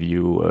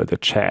 multi-view, the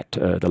chat,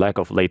 the lack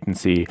of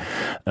latency.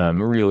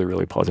 Really,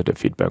 really positive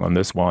feedback on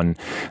this one.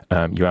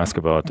 You ask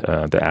about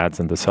the ads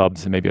and the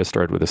subs. Maybe I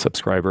start with the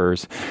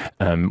subscribers.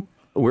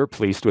 We're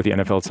pleased with the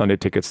NFL Sunday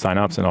Ticket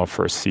signups in our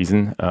first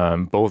season,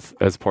 both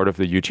as part of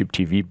the YouTube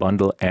TV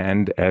bundle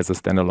and as a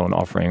standalone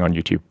offering on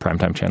YouTube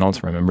primetime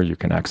channels. Remember, you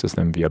can access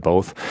them via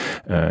both.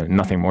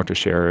 Nothing more to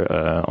share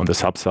on the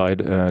sub side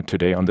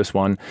today on this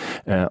one.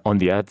 On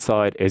the ad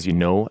side, as you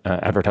know,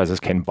 advertisers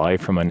can buy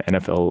from an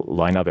NFL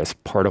lineup as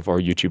part of our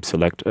YouTube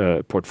Select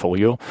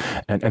portfolio.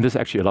 And this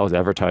actually allows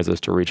advertisers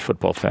to reach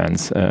football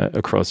fans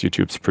across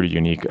YouTube's pretty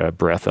unique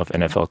breadth of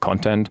NFL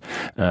content,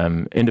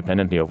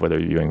 independently of whether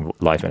you're viewing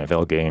live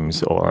NFL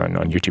games or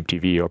on YouTube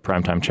TV or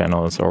primetime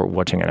channels or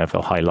watching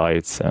NFL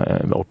highlights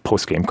or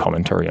post-game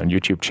commentary on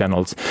YouTube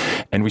channels.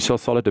 And we saw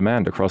solid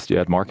demand across the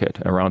ad market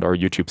around our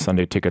YouTube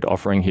Sunday Ticket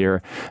offering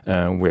here.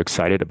 We're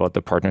excited about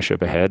the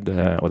partnership ahead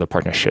or the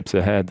partnerships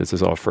ahead. This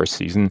is our first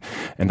season.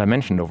 And I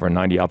mentioned over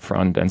 90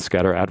 upfront and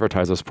scatter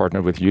advertisers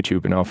partnered with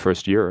YouTube in our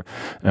first year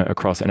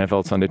across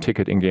NFL Sunday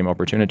Ticket in-game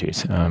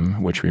opportunities,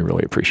 which we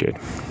really appreciate.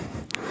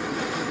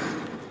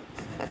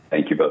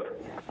 Thank you both.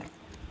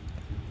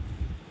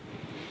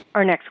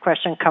 Our next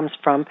question comes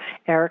from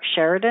Eric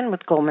Sheridan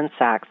with Goldman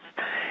Sachs.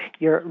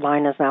 Your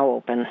line is now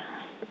open.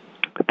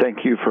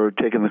 Thank you for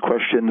taking the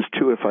questions,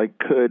 too, if I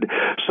could.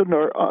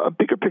 Sundar, a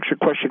bigger picture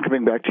question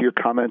coming back to your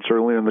comments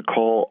earlier in the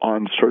call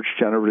on search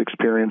generative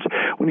experience.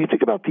 When you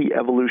think about the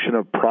evolution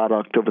of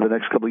product over the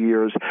next couple of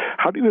years,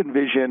 how do you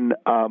envision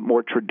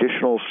more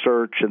traditional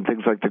search and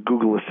things like the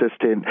Google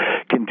Assistant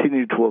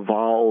continue to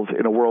evolve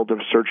in a world of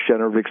search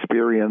generative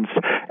experience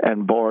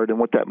and Bard, and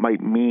what that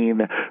might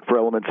mean for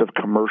elements of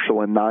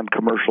commercial and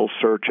non-commercial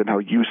search and how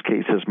use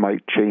cases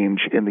might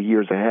change in the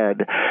years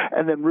ahead?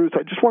 And then, Ruth,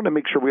 I just wanted to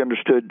make sure we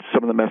understood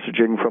some of the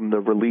messaging from the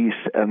release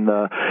and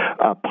the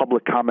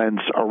public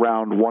comments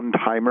around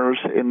one-timers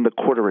in the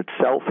quarter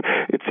itself.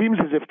 It seems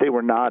as if they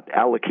were not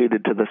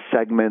allocated to the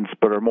segments,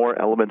 but are more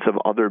elements of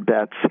other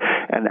bets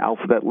and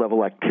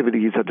Alphabet-level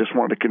activities. I just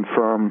wanted to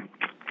confirm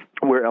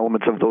where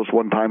elements of those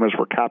one-timers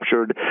were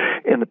captured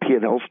in the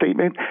P&L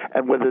statement,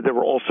 and whether there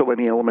were also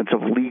any elements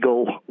of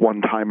legal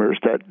one-timers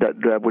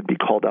that would be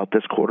called out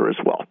this quarter as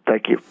well.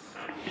 Thank you.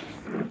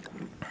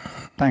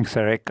 Thanks,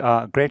 Eric.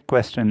 Great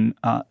question.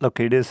 Look,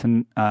 it is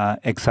an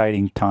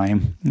exciting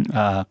time.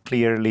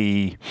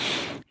 Clearly,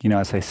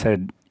 as I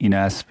said,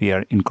 as we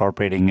are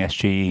incorporating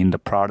SGE in the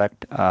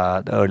product,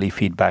 the early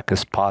feedback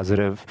is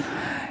positive,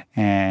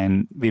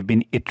 and we've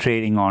been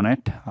iterating on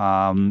it,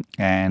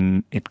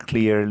 and it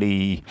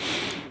clearly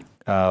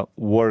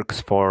works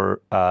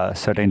for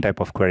certain type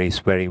of queries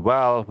very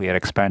well. We are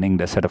expanding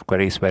the set of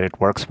queries where it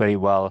works very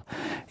well.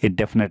 It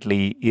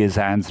definitely is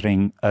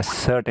answering a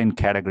certain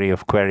category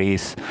of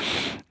queries,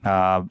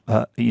 for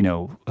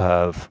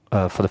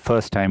the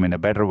first time in a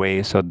better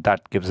way. So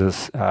that gives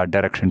us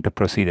direction to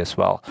proceed as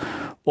well.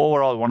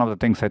 Overall, one of the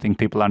things I think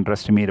people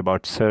underestimate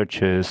about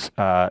search is,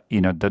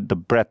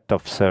 the breadth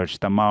of search,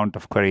 the amount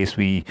of queries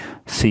we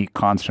see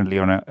constantly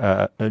on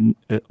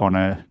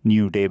a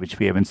new day, which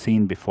we haven't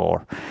seen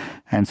before.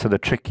 And so the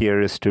trick here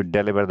is to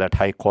deliver that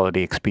high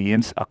quality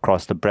experience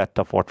across the breadth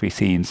of what we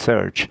see in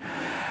search.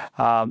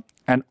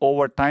 And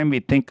over time,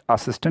 we think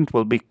Assistant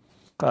will be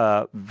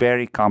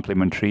very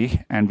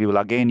complementary, and we will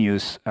again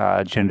use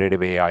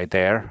generative AI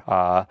there,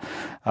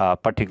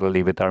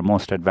 particularly with our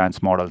most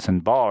advanced models in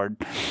Bard,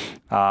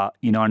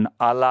 and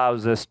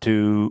allows us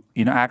to,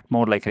 act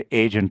more like an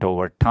agent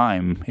over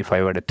time, if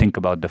I were to think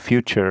about the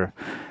future,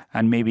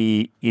 and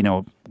maybe,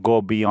 go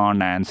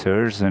beyond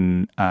answers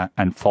and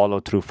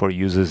follow through for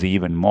users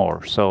even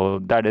more. So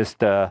that is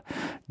the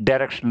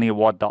directionally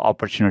what the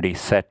opportunity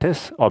set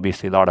is.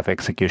 Obviously, a lot of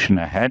execution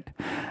ahead.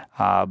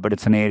 But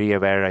it's an area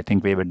where I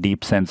think we have a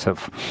deep sense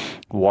of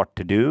what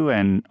to do,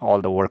 and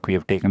all the work we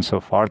have taken so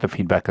far, the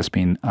feedback has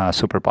been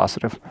super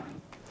positive.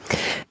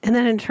 And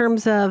then in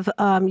terms of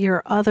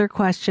your other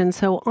question,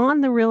 so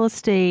on the real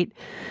estate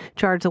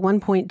charge, the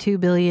 $1.2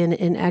 billion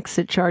in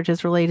exit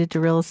charges related to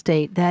real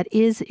estate, that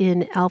is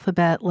in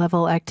Alphabet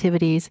level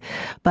activities.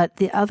 But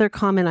the other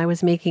comment I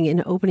was making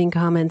in opening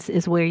comments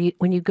is where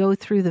when you go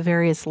through the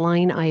various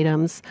line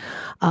items,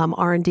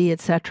 R&D,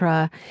 et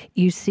cetera,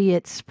 you see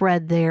it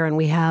spread there, and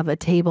we have a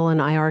table, and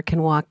IR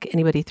can walk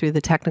anybody through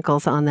the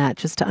technicals on that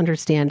just to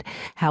understand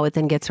how it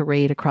then gets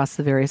arrayed across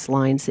the various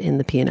lines in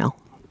the P&L.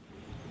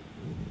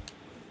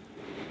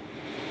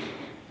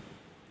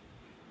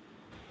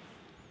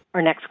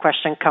 Our next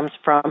question comes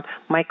from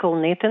Michael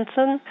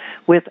Nathanson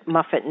with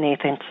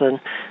MoffettNathanson.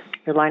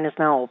 Your line is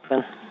now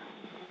open.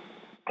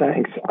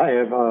 Thanks. I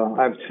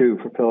have two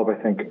for Philip,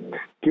 I think.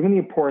 Given the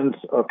importance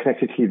of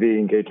connected TV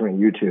engagement in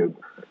YouTube,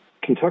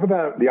 can you talk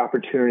about the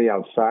opportunity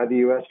outside the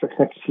U.S. for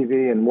connected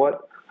TV and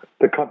what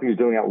the company is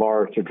doing at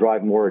large to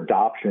drive more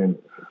adoption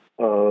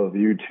of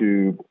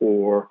YouTube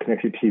or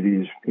connected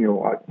TVs,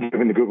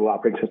 given the Google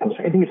operating system?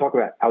 So anything you talk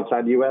about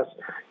outside the U.S.?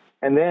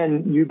 And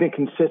then you've been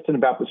consistent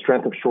about the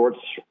strength of Shorts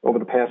over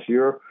the past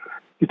year.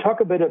 You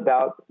talk a bit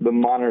about the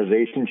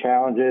monetization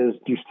challenges.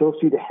 Do you still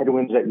see the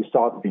headwinds that you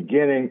saw at the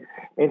beginning?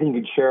 Anything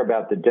you could share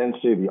about the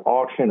density of the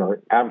auction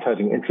or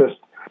advertising interest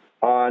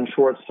on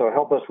Shorts? So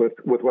help us with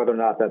whether or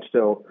not that's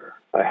still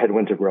a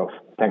headwind to growth.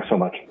 Thanks so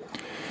much.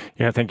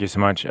 Yeah, thank you so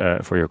much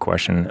for your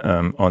question.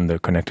 On the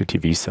connected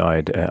TV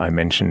side, I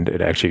mentioned it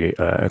actually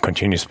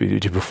continues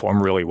to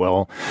perform really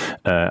well.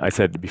 I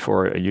said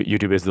before,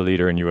 YouTube is the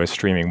leader in US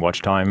streaming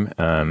watch time,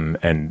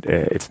 and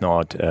it's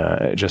not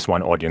just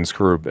one audience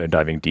group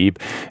diving deep.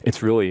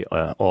 It's really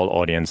all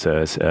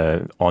audiences.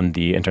 On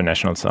the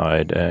international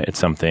side, it's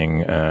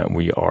something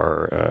we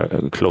are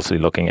closely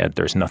looking at.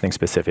 There's nothing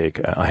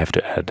specific I have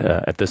to add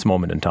at this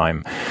moment in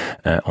time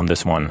on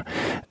this one.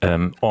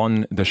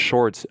 On the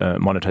Shorts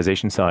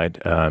monetization side,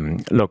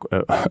 look,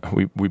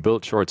 we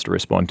built Shorts to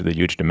respond to the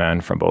huge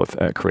demand from both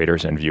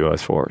creators and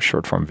viewers for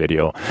short-form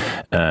video,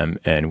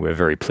 and we're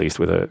very pleased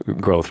with the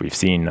growth we've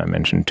seen. I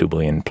mentioned 2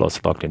 billion plus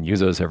logged-in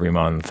users every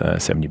month,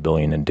 70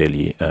 billion in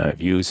daily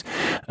views.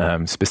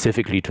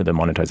 Specifically to the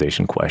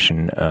monetization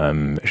question,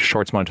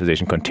 Shorts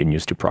monetization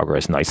continues to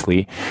progress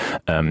nicely.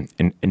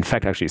 In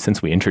fact, actually,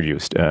 since we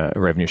introduced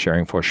revenue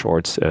sharing for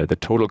Shorts, the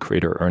total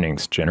creator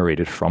earnings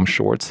generated from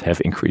Shorts have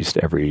increased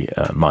every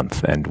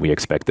month, and we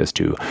expect this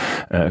to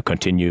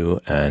continue.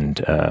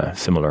 And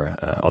similar,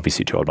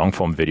 obviously, to our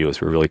long-form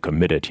videos, we're really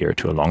committed here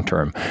to a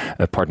long-term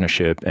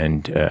partnership.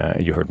 And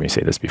you heard me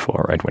say this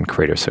before, right? When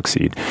creators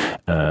succeed,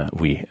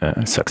 we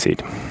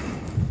succeed.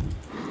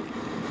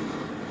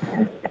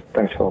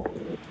 Thanks, Philip.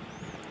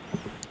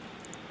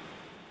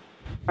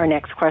 Our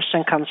next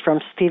question comes from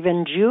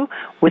Stephen Ju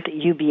with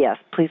UBS.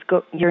 Please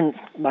go. Your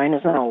line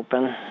is now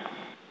open.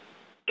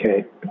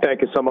 Okay,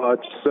 thank you so much.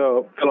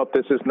 So, Philip,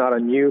 this is not a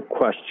new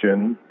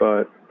question,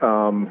 but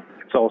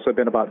it's also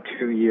been about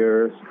 2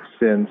 years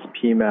since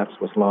PMaps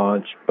was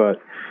launched.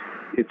 But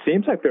it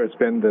seems like there's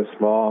been this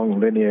long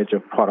lineage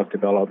of product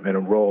development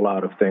and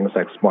rollout of things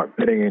like smart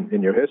bidding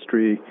in your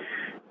history,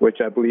 which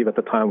I believe at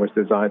the time was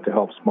designed to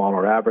help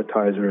smaller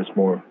advertisers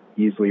more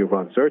easily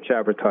run search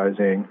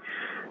advertising.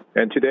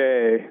 And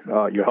today,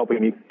 you're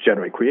helping me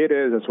generate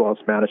creatives as well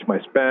as manage my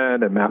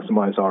spend and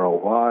maximize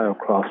ROI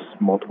across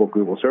multiple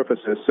Google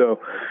surfaces. So,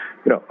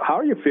 how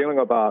are you feeling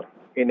about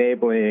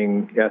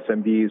enabling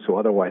SMBs who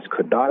otherwise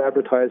could not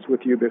advertise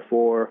with you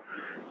before?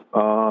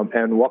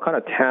 And what kind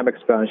of TAM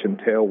expansion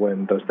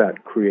tailwind does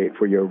that create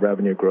for your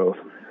revenue growth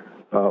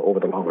over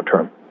the longer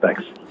term?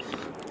 Thanks.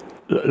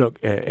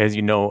 Look, as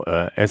you know,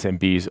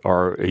 SMBs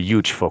are a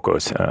huge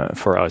focus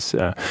for us.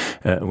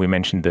 We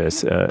mentioned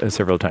this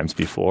several times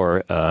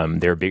before.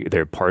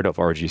 They're part of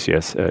our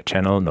GCS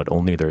channel. Not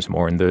only there's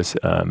more in this,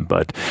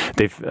 but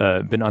they've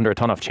been under a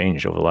ton of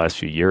change over the last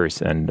few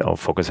years, and our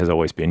focus has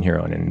always been here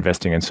on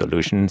investing in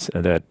solutions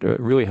that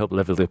really help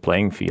level the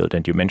playing field.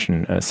 And you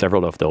mentioned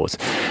several of those.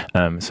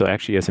 So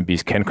actually,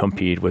 SMBs can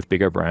compete with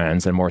bigger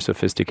brands and more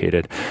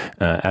sophisticated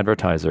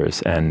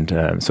advertisers. And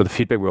so the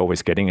feedback we're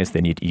always getting is they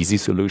need easy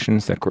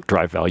solutions that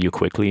drive value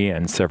quickly,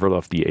 and several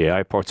of the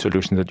AI-powered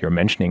solutions that you're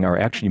mentioning are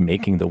actually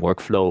making the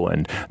workflow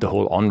and the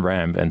whole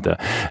on-ramp and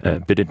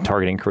the bidded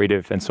targeting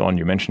creative and so on.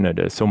 You mentioned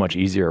it so much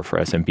easier for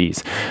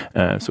SMBs.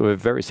 So we're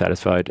very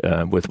satisfied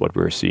with what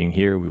we're seeing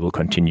here. We will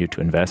continue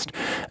to invest,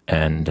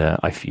 and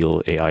I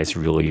feel AI is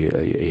really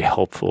a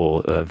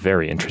helpful,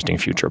 very interesting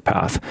future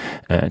path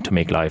to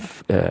make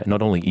life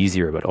not only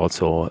easier, but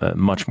also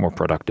much more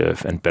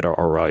productive and better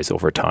ROIs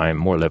over time,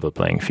 more level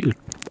playing field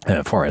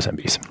for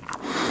SMBs.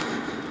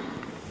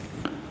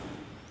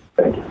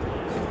 Thank you.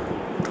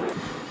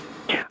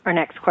 Our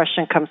next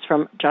question comes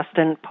from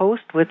Justin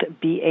Post with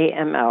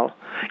BAML.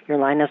 Your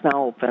line is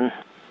now open.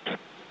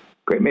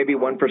 Great. Maybe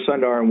one for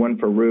Sundar and one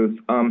for Ruth.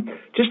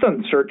 Just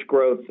on search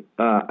growth,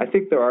 I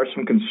think there are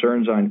some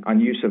concerns on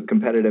use of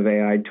competitive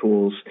AI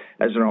tools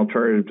as an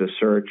alternative to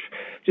search.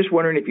 Just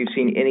wondering if you've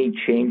seen any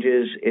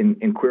changes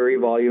in query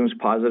volumes,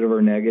 positive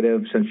or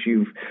negative, since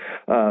you've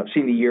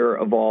seen the year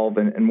evolve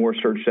and more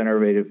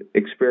search-generated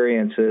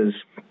experiences,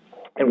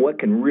 and what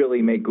can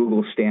really make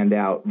Google stand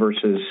out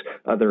versus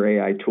other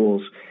AI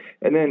tools.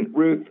 And then,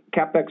 Ruth,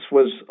 CapEx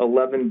was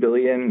 $11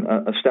 billion,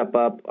 a step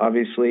up,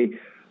 obviously.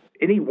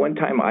 Any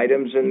one-time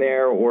items in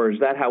there, or is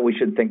that how we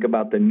should think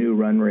about the new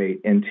run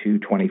rate into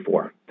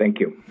 24? Thank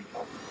you.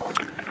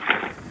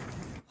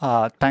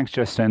 Thanks,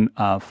 Justin.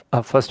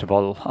 First of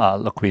all,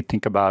 look, we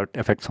think about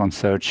effects on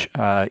search,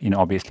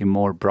 obviously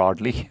more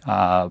broadly.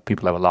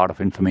 People have a lot of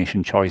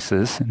information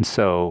choices, and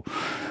so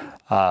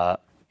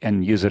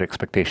and user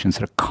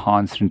expectations are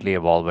constantly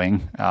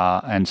evolving.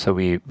 And so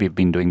we've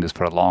been doing this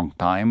for a long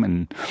time.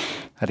 And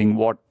I think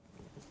what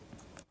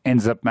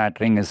ends up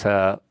mattering is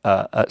a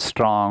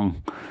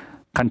strong,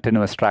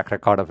 continuous track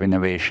record of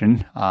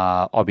innovation.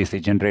 Obviously,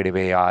 generative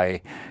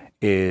AI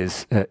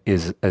is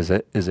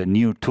a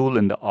new tool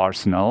in the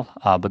arsenal,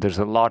 but there's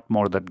a lot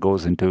more that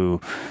goes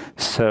into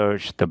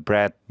search, the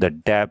breadth, the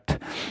depth,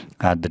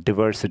 the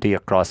diversity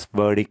across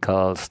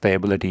verticals, the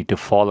ability to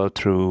follow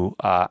through,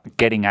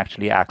 getting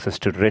actually access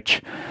to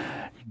rich,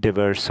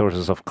 diverse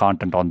sources of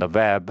content on the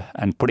web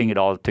and putting it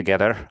all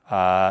together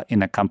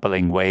in a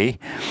compelling way.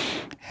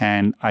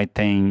 And I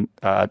think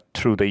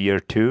through the year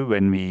two,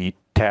 when we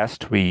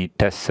test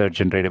search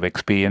generative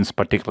experience,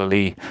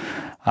 particularly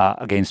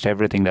against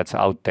everything that's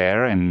out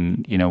there,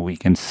 and we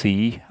can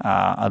see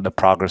the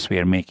progress we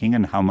are making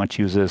and how much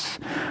users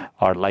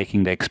are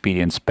liking the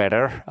experience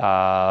better.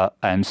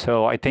 And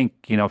so I think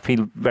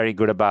feel very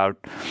good about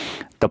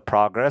the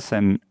progress,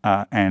 and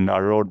our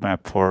roadmap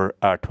for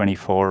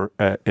 24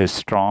 is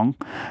strong,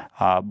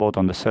 both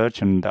on the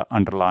search and the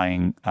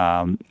underlying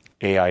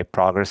AI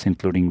progress,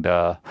 including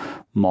the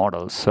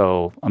models.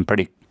 So I'm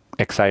pretty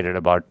excited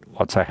about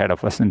what's ahead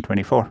of us in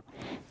 24.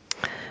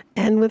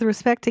 And with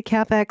respect to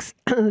CapEx,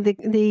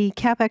 the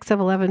CapEx of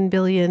 $11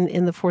 billion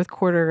in the fourth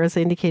quarter, as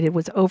I indicated,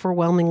 was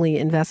overwhelmingly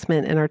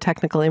investment in our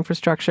technical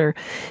infrastructure.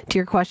 To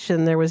your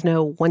question, there was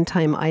no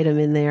one-time item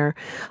in there.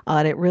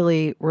 It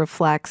really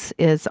reflects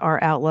is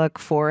our outlook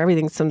for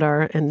everything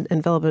Sundar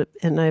and Philip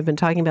and I have been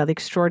talking about, the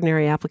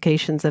extraordinary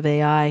applications of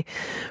AI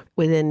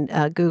within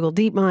Google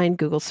DeepMind,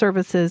 Google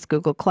Services,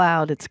 Google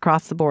Cloud. It's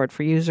across the board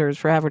for users,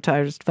 for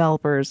advertisers,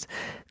 developers,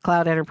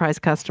 cloud enterprise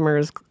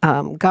customers,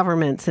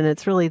 governments, and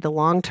it's really the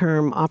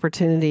long-term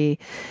opportunity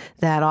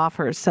that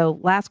offers. So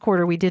last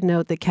quarter, we did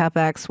note that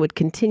CapEx would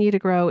continue to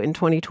grow in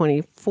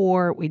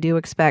 2024. We do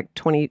expect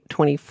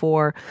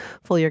 2024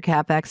 full-year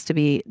CapEx to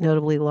be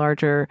notably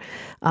larger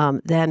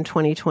than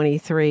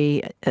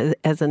 2023.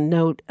 As a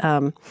note,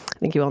 I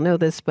think you all know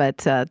this, but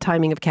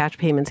timing of cash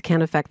payments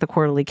can affect the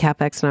quarterly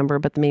CapEx number,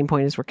 but the main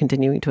point is we're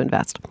continuing to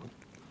invest.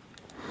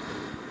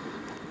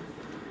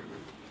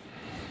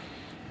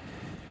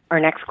 Our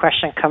next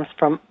question comes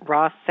from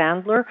Ross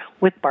Sandler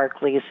with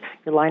Barclays.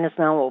 Your line is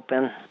now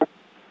open.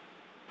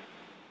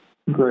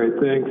 Great,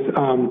 thanks.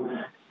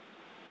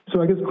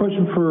 So I guess a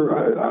question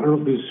for, I don't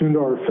know if it's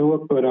Sundar or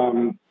Philip, but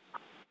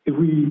if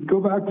we go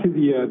back to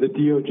the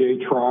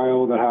DOJ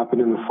trial that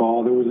happened in the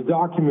fall, there was a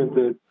document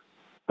that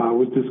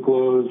was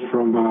disclosed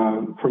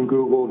from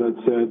Google that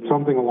said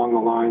something along the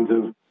lines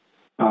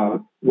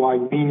of why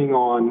leaning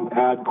on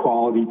ad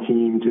quality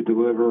team to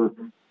deliver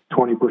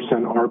 20%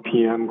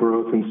 RPM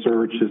growth in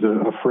search is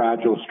a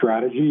fragile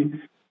strategy.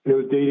 It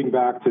was dating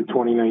back to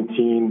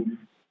 2019.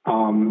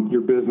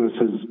 Your business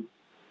has,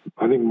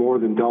 I think, more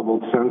than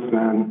doubled since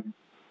then.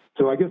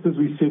 So I guess as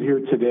we sit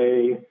here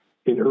today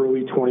in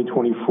early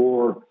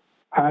 2024,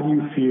 how do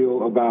you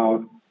feel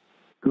about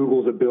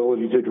Google's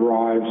ability to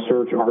drive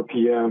search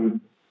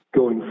RPM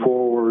going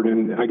forward?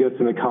 And I guess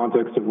in the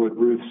context of what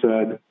Ruth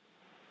said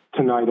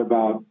tonight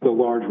about the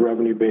large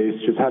revenue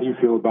base, just how do you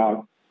feel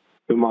about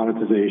the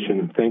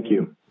monetization? Thank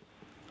you.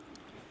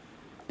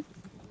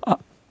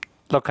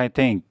 Look, I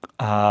think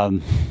I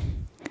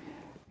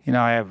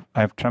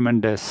have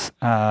tremendous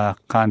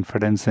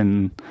confidence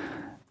in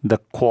the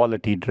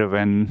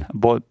quality-driven,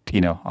 both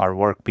our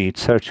work, be it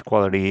search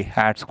quality,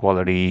 ads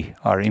quality,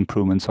 our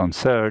improvements on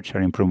search,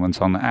 our improvements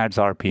on ads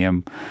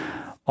RPM.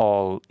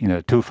 All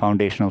two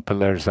foundational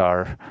pillars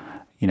are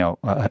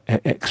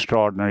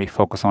extraordinary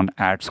focus on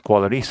ads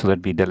quality so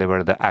that we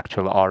deliver the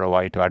actual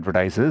ROI to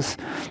advertisers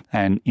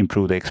and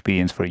improve the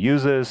experience for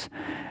users,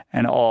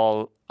 and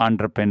all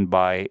underpinned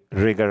by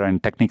rigor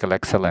and technical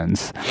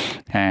excellence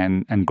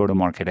and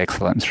go-to-market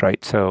excellence,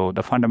 right? So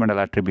the fundamental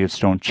attributes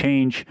don't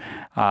change.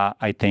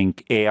 I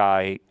think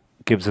AI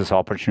gives us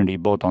opportunity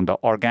both on the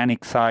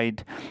organic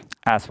side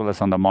as well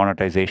as on the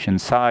monetization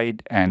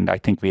side, and I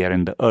think we are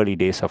in the early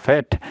days of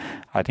it.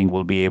 I think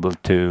we'll be able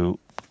to,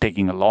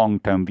 taking a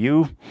long-term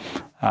view,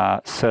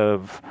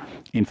 serve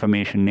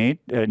information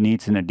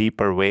needs in a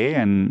deeper way.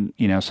 And,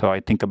 so I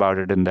think about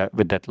it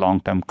with that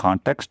long-term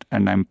context,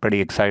 and I'm pretty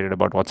excited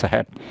about what's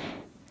ahead.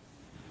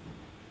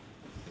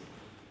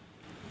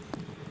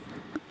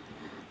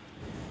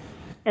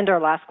 And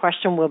our last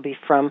question will be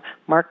from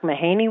Mark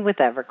Mahaney with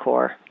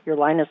Evercore. Your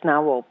line is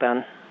now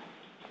open.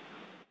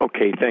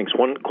 Okay, thanks.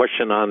 One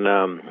question on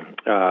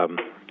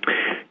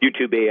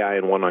YouTube AI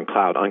and one on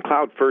cloud. On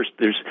cloud first,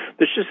 there's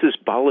just this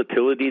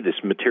volatility, this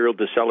material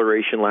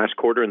deceleration last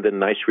quarter and then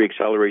nice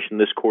reacceleration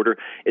this quarter.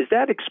 Is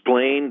that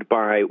explained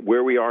by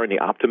where we are in the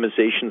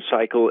optimization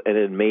cycle and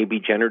then maybe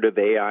generative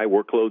AI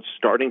workloads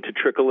starting to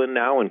trickle in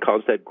now and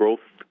cause that growth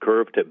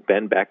curve to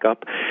bend back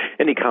up?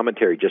 Any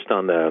commentary just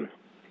on the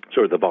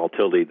sort of the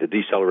volatility, the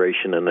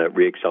deceleration and the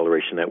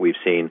reacceleration that we've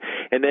seen?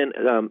 And then,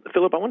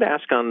 Philip, I want to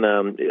ask on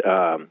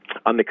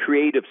the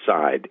creative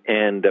side,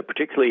 and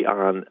particularly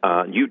on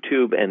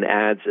YouTube and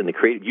ads and the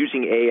creative,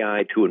 using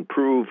AI to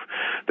improve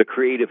the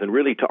creative and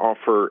really to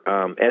offer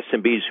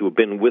SMBs who have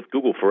been with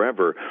Google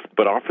forever,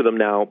 but offer them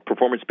now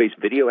performance-based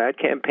video ad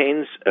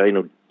campaigns,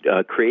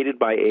 created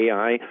by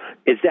AI.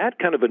 Is that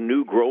kind of a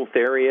new growth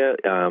area?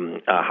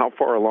 How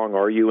far along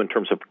are you in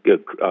terms of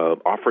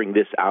offering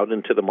this out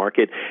into the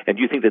market? And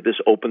do you think that this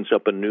opens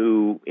up a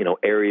new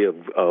area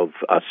of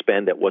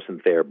spend that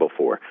wasn't there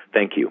before?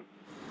 Thank you.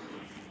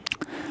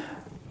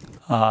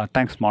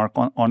 Thanks, Mark.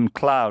 On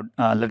cloud,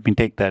 let me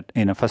take that.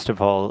 First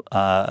of all,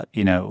 a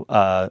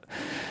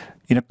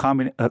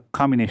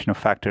combination of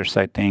factors.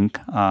 I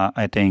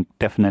think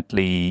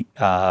definitely,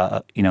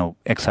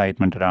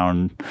 excitement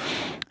around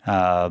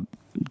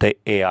the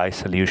AI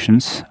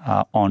solutions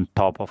on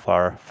top of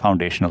our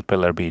foundational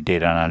pillar, be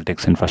data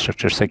analytics,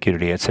 infrastructure,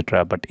 security,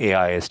 etc. But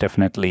AI is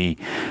definitely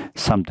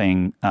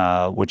something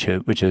which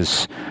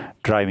is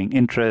driving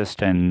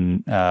interest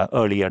and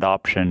early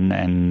adoption.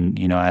 And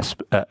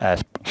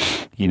as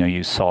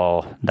you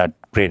saw that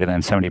greater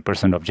than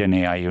 70% of Gen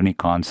AI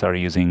unicorns are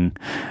using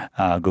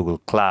Google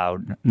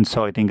Cloud. And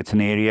so I think it's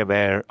an area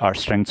where our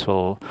strengths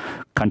will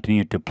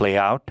continue to play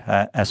out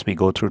as we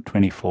go through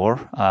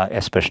 24,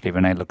 especially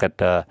when I look at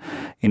the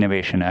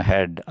innovation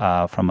ahead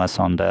from us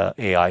on the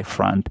AI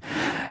front.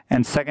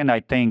 And second,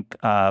 I think,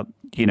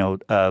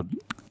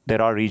 there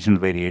are regional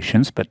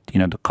variations, but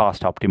the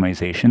cost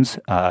optimizations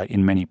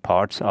in many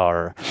parts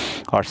are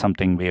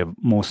something we have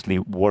mostly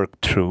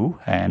worked through,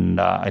 and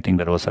I think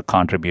that was a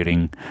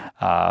contributing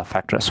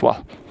factor as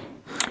well.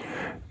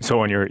 So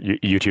on your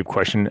YouTube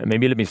question,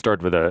 maybe let me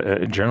start with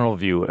a general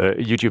view.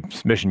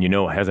 YouTube's mission,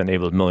 has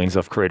enabled millions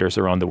of creators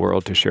around the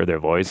world to share their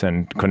voice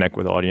and connect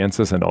with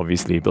audiences and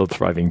obviously build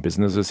thriving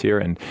businesses here.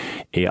 And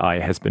AI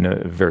has been a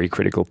very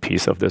critical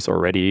piece of this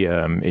already.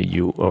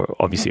 You are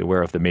obviously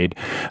aware of the Made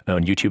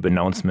on YouTube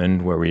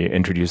announcement where we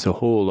introduced a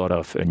whole lot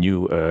of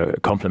new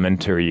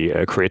complementary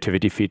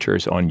creativity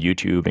features on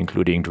YouTube,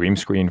 including Dream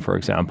Screen, for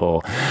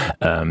example,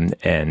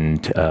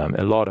 and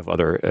a lot of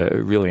other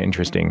really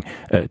interesting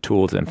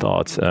tools and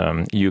thoughts.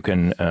 You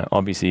can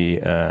obviously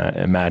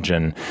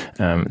imagine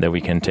that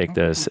we can take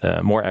this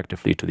more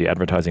actively to the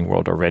advertising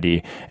world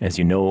already. As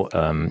you know,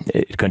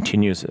 it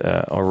continues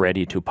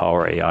already to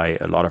power AI,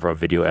 a lot of our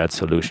video ad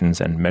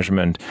solutions and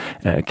measurement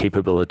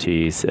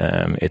capabilities.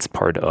 It's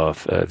part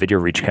of video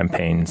reach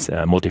campaigns.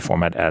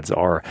 Multi-format ads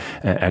are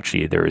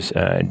actually, there's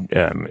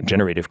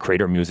generative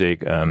creator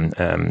music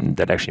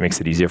that actually makes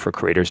it easier for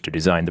creators to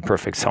design the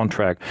perfect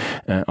soundtrack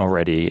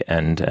already.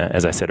 And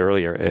as I said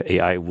earlier,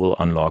 AI will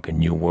unlock a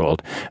new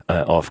world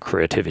of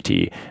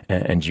creativity,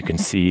 and you can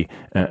see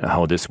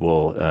how this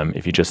will,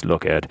 if you just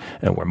look at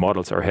where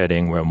models are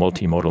heading, where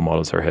multimodal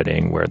models are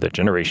heading, where the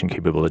generation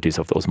capabilities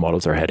of those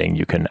models are heading,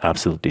 you can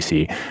absolutely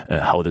see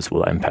how this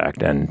will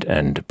impact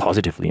and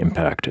positively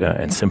impact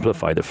and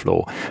simplify the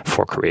flow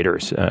for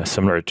creators,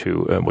 similar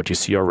to what you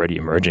see already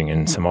emerging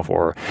in some of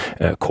our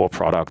core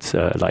products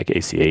like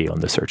ACA on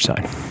the search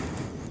side.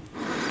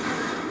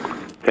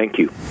 Thank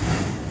you.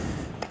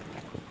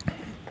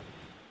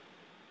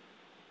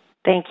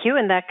 Thank you,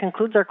 and that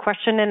concludes our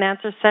question and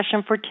answer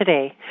session for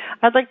today.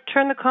 I'd like to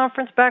turn the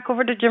conference back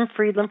over to Jim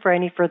Friedland for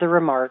any further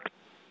remarks.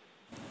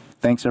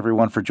 Thanks,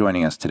 everyone, for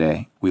joining us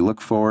today. We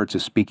look forward to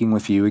speaking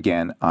with you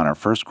again on our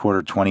first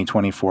quarter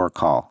 2024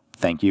 call.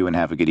 Thank you, and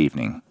have a good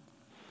evening.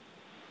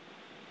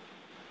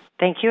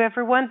 Thank you,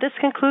 everyone. This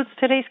concludes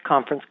today's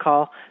conference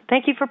call.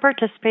 Thank you for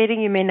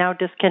participating. You may now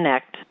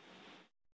disconnect.